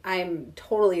like I'm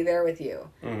totally there with you.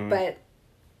 Mm-hmm. But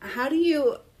how do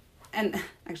you, and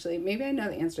actually, maybe I know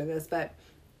the answer to this, but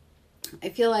I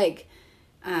feel like...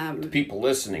 the people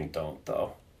listening don't,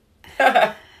 though.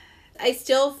 I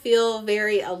still feel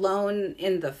very alone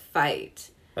in the fight.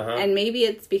 Uh-huh. And maybe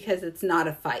it's because it's not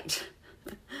a fight.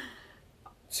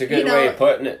 It's a good way of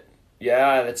putting it.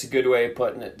 Yeah, that's a good way of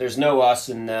putting it. There's no us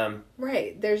and them.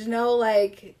 Right. There's no,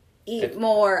 like,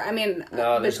 more. I mean...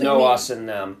 No, there's no us and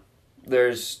them.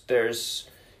 There's...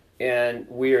 And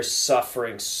we are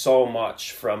suffering so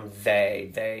much from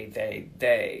they.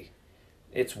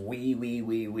 It's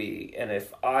we. And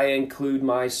if I include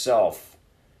myself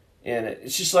in it,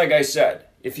 it's just like I said,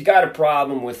 if you got a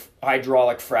problem with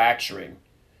hydraulic fracturing,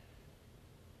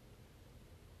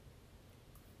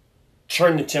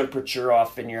 turn the temperature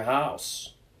off in your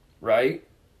house, right?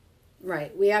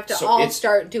 Right. We have to all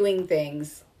start doing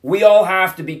things. We all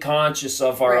have to be conscious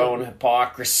of our own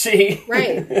hypocrisy.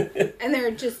 Right. And there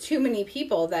are just too many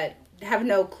people that have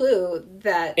no clue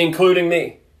that... Including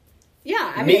me.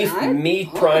 Yeah, I mean... Me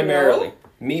primarily.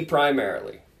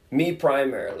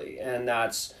 And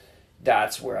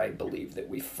that's where I believe that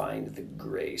we find the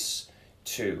grace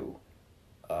to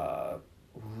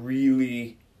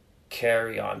really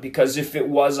carry on. Because if it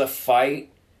was a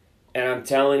fight, and I'm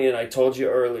telling you, and I told you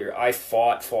earlier, I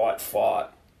fought.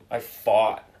 I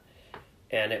fought.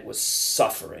 And it was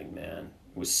suffering, man.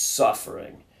 It was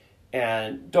suffering.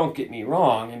 And don't get me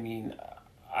wrong, I mean,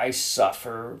 I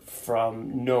suffer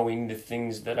from knowing the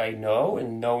things that I know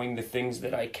and knowing the things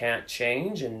that I can't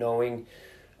change and knowing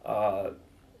the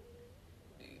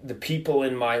people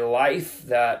in my life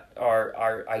that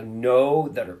are I know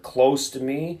that are close to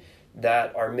me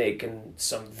that are making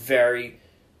some very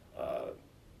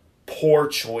poor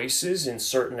choices in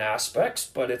certain aspects,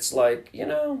 but it's like, you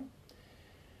know,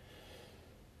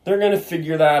 they're going to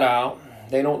figure that out.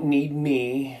 They don't need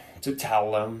me to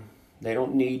tell them. They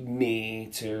don't need me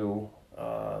to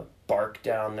bark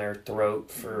down their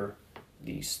throat for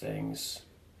these things.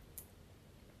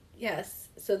 Yes,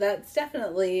 so that's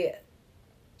definitely...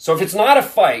 So if it's not a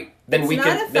fight, then we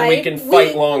can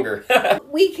fight longer.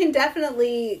 We can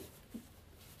definitely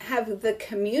have the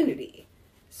community.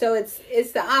 So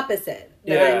it's the opposite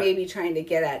that I may be trying to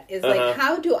get at. Is like,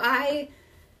 how do I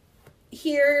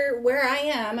here where I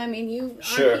am, I mean, you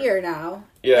Sure. are here now.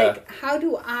 Yeah. Like, how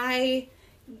do I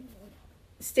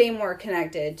stay more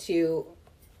connected to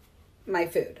my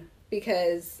food?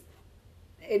 Because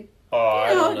it...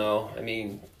 I don't know. I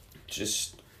mean,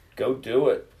 just go do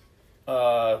it.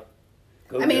 Go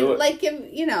I mean, do it. like,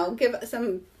 give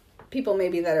some people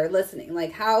maybe that are listening,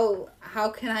 like, how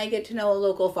can I get to know a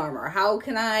local farmer? How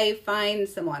can I find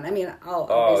someone? I mean, I'll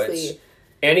obviously...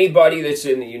 Anybody that's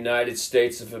in the United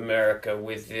States of America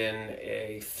within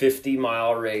a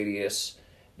 50-mile radius,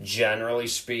 generally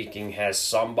speaking, has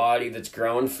somebody that's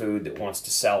growing food that wants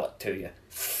to sell it to you.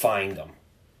 Find them.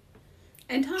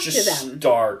 And talk Just to them,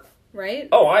 start. right?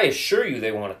 Oh, I assure you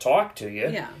they want to talk to you.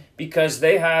 Yeah. Because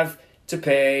they have to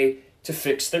pay to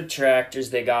fix their tractors.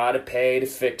 They got to pay to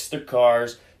fix their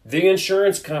cars. The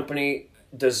insurance company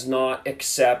does not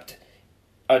accept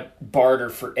a barter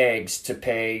for eggs to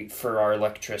pay for our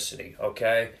electricity,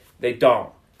 okay? They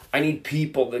don't. I need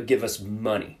people that give us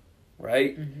money,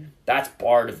 right? Mm-hmm. That's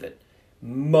part of it.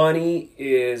 Money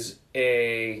is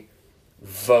a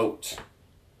vote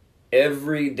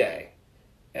every day.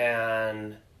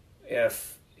 And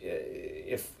if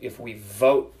we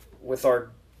vote with our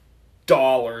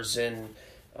dollars, and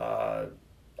I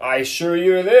assure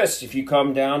you this, if you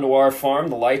come down to our farm,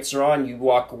 the lights are on, you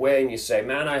walk away and you say,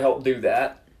 man, I helped do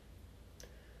that.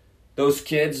 Those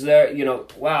kids there,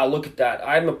 wow, look at that.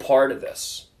 I'm a part of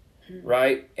this,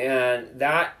 right? And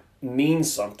that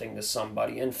means something to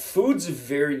somebody. And food's a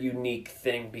very unique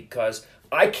thing because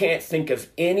I can't think of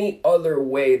any other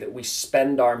way that we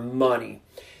spend our money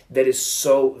that is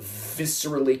so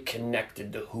viscerally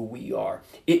connected to who we are.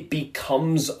 It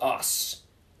becomes us,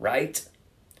 right?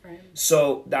 Right.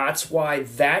 So that's why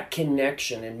that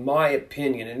connection, in my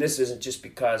opinion, and this isn't just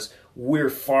because we're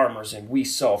farmers and we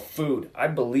sell food. I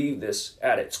believe this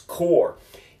at its core.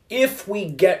 If we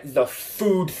get the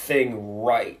food thing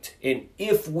right, and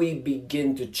if we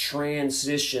begin to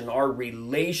transition our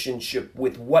relationship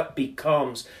with what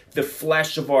becomes the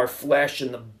flesh of our flesh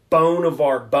and the bone of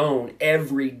our bone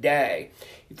every day,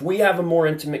 if we have a more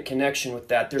intimate connection with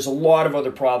that, there's a lot of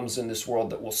other problems in this world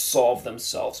that will solve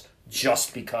themselves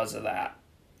just because of that.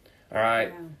 All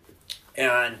right?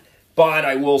 Yeah. But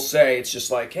I will say, it's just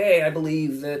like, hey, I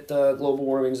believe that global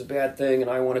warming is a bad thing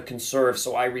and I want to conserve,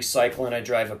 so I recycle and I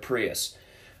drive a Prius.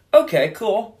 Okay,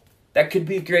 cool. That could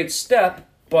be a great step,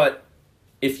 but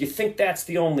if you think that's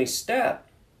the only step,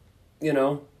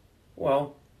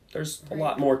 well, there's a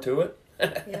lot more to it.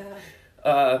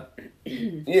 Yeah.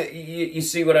 You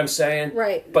see what I'm saying?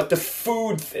 Right. But the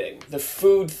food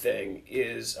thing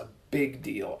is a big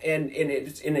deal, and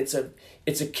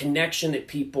it's a connection that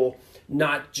people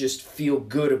not just feel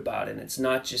good about it. It's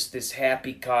not just this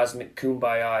happy cosmic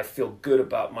kumbaya, I feel good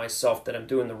about myself that I'm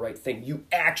doing the right thing. You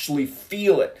actually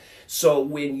feel it. So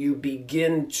when you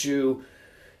begin to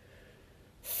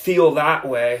feel that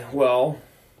way, well,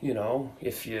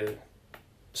 if you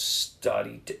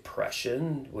study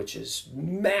depression, which is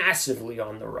massively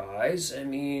on the rise. I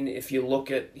mean, if you look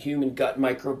at human gut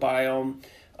microbiome,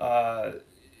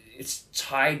 it's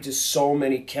tied to so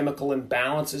many chemical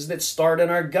imbalances that start in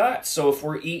our guts. So if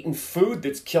we're eating food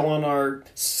that's killing our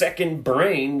second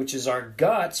brain, which is our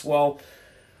guts, well,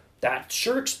 that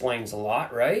sure explains a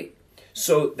lot, right?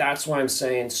 So that's why I'm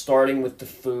saying starting with the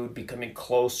food, becoming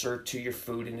closer to your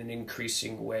food in an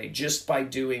increasing way. Just by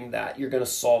doing that, you're going to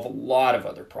solve a lot of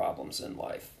other problems in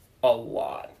life. A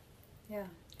lot. Yeah.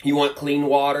 You want clean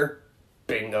water?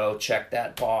 Bingo, check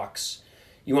that box.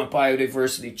 You want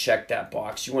biodiversity? Check that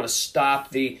box. You want to stop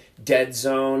the dead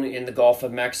zone in the Gulf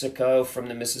of Mexico from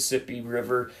the Mississippi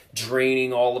River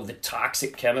draining all of the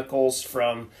toxic chemicals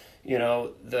from,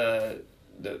 the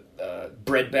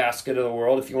breadbasket of the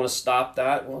world. If you want to stop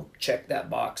that, well, check that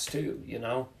box too,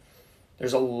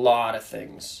 There's a lot of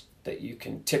things that you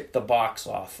can tick the box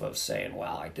off of saying,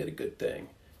 wow, I did a good thing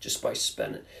just by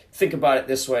spending. Think about it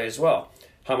this way as well.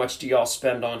 How much do y'all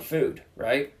spend on food,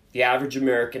 right? The average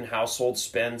American household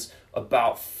spends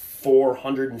about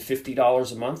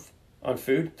 $450 a month on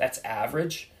food. That's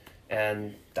average,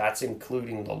 and that's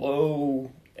including the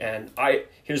low. And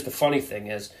here's the funny thing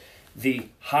is, the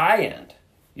high end,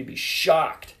 you'd be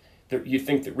shocked that you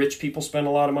think that rich people spend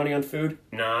a lot of money on food.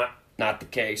 Not the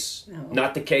case. No.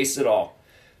 Not the case at all.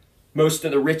 Most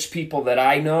of the rich people that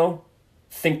I know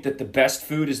think that the best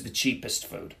food is the cheapest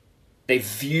food. They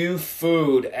view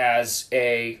food as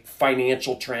a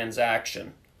financial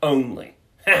transaction only.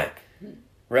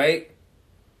 Right?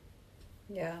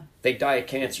 Yeah. They die of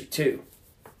cancer too.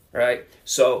 Right?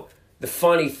 So the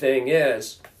funny thing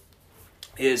is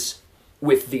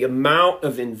with the amount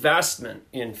of investment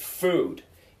in food,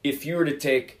 if you were to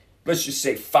take let's just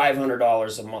say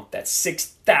 $500 a month. That's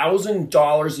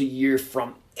 $6,000 a year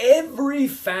from every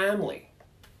family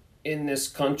in this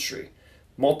country.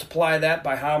 Multiply that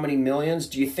by how many millions?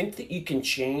 Do you think that you can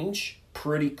change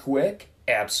pretty quick?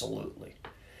 Absolutely.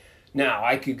 Now,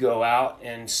 I could go out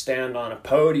and stand on a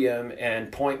podium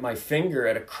and point my finger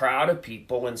at a crowd of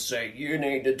people and say, you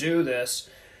need to do this.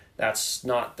 That's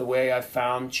not the way I've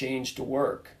found change to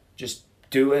work. Just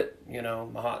do it. You know,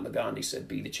 Mahatma Gandhi said,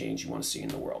 be the change you want to see in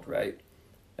the world, right?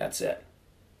 That's it.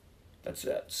 That's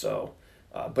it. So,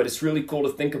 but it's really cool to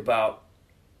think about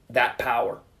that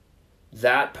power.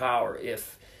 That power.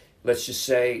 If, let's just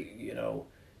say, you know,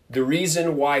 the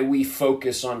reason why we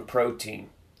focus on protein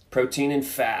and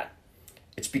fat,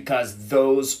 it's because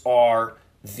those are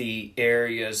the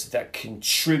areas that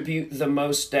contribute the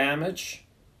most damage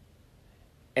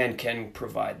and can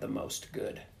provide the most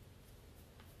good.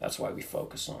 That's why we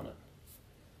focus on it.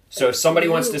 So if somebody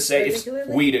wants to say,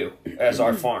 we do as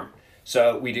our farm.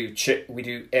 So we do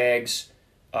eggs,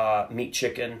 meat,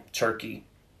 chicken, turkey,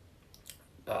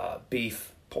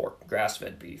 beef, pork,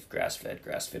 grass-fed beef, grass-fed,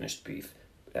 grass-finished beef,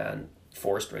 and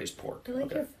forest-raised pork.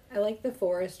 I like the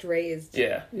forest-raised.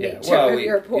 Yeah. Well, we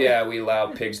allow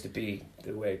pigs to be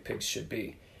the way pigs should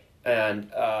be,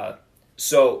 and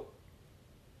so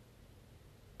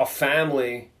a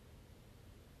family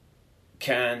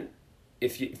can,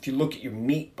 if you look at your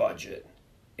meat budget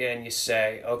and you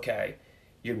say, okay,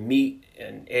 your meat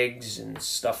and eggs and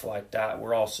stuff like that,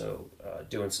 we're also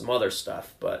doing some other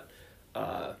stuff, but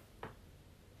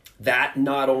that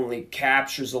not only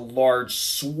captures a large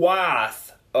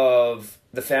swath of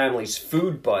the family's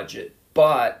food budget,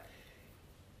 but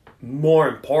more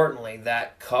importantly,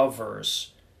 that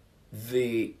covers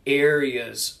the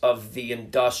areas of the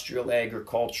industrial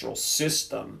agricultural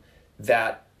system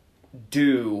that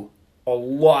do a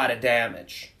lot of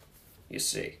damage, you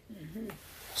see. Mm-hmm.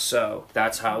 So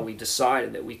that's how we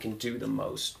decided that we can do the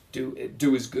most, do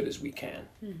as good as we can,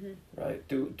 right?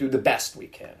 Do the best we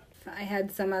can. I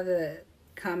had some of the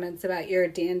comments about your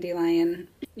dandelion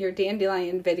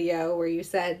video where you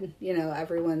said, you know,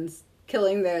 everyone's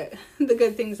killing the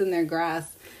good things in their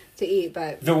grass to eat,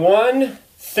 but the one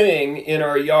thing in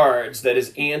our yards that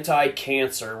is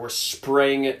anti-cancer, we're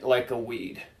spraying it like a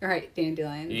weed. Right,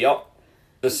 dandelion. Yep.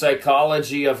 The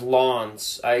psychology of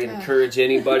lawns. I encourage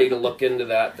anybody to look into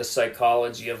that. The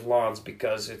psychology of lawns,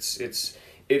 because it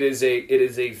is a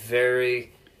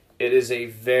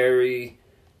very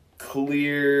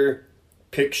clear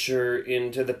picture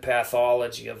into the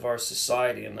pathology of our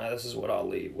society, and this is what I'll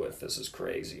leave with. This is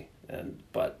crazy,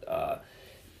 but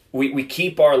we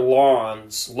keep our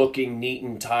lawns looking neat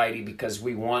and tidy because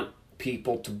we want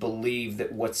people to believe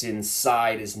that what's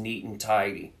inside is neat and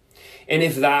tidy. And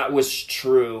if that was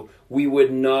true, we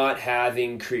would not have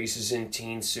increases in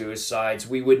teen suicides.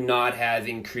 We would not have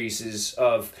increases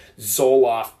of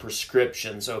Zoloft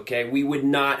prescriptions, okay? We would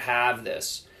not have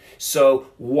this. So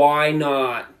why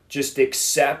not just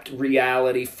accept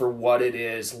reality for what it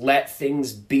is? Let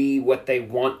things be what they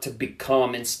want to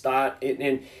become and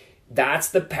that's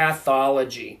the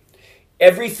pathology.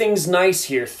 Everything's nice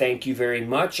here, thank you very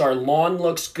much. Our lawn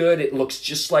looks good. It looks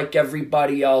just like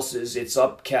everybody else's. It's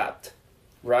upkept,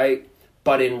 right?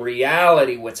 But in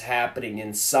reality, what's happening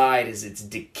inside is it's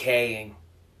decaying,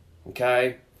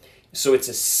 okay? So it's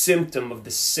a symptom of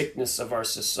the sickness of our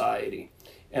society.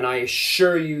 And I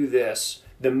assure you this,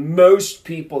 the most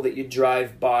people that you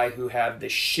drive by who have the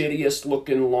shittiest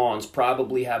looking lawns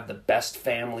probably have the best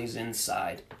families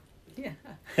inside. Yeah.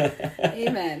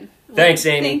 Amen. Thanks,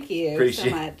 Amy. Thank you Appreciate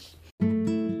so much.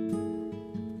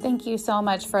 Thank you so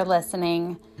much for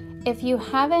listening. If you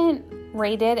haven't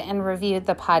rated and reviewed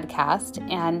the podcast,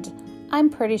 and I'm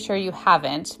pretty sure you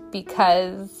haven't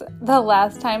because the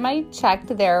last time I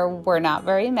checked, there were not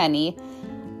very many,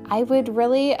 I would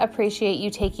really appreciate you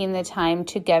taking the time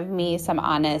to give me some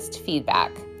honest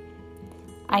feedback.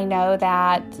 I know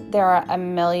that there are a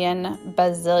million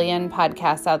bazillion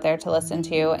podcasts out there to listen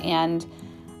to, and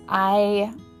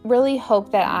I really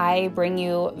hope that I bring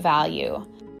you value.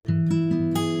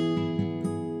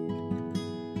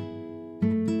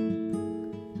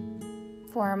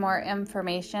 For more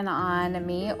information on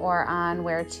me or on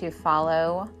where to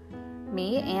follow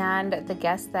me and the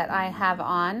guests that I have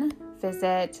on,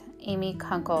 visit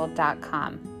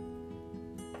amykunkel.com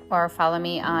or follow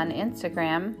me on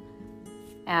Instagram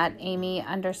at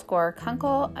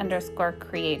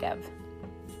Amy_Kunkel_creative.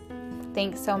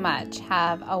 Thanks so much.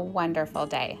 Have a wonderful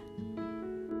day.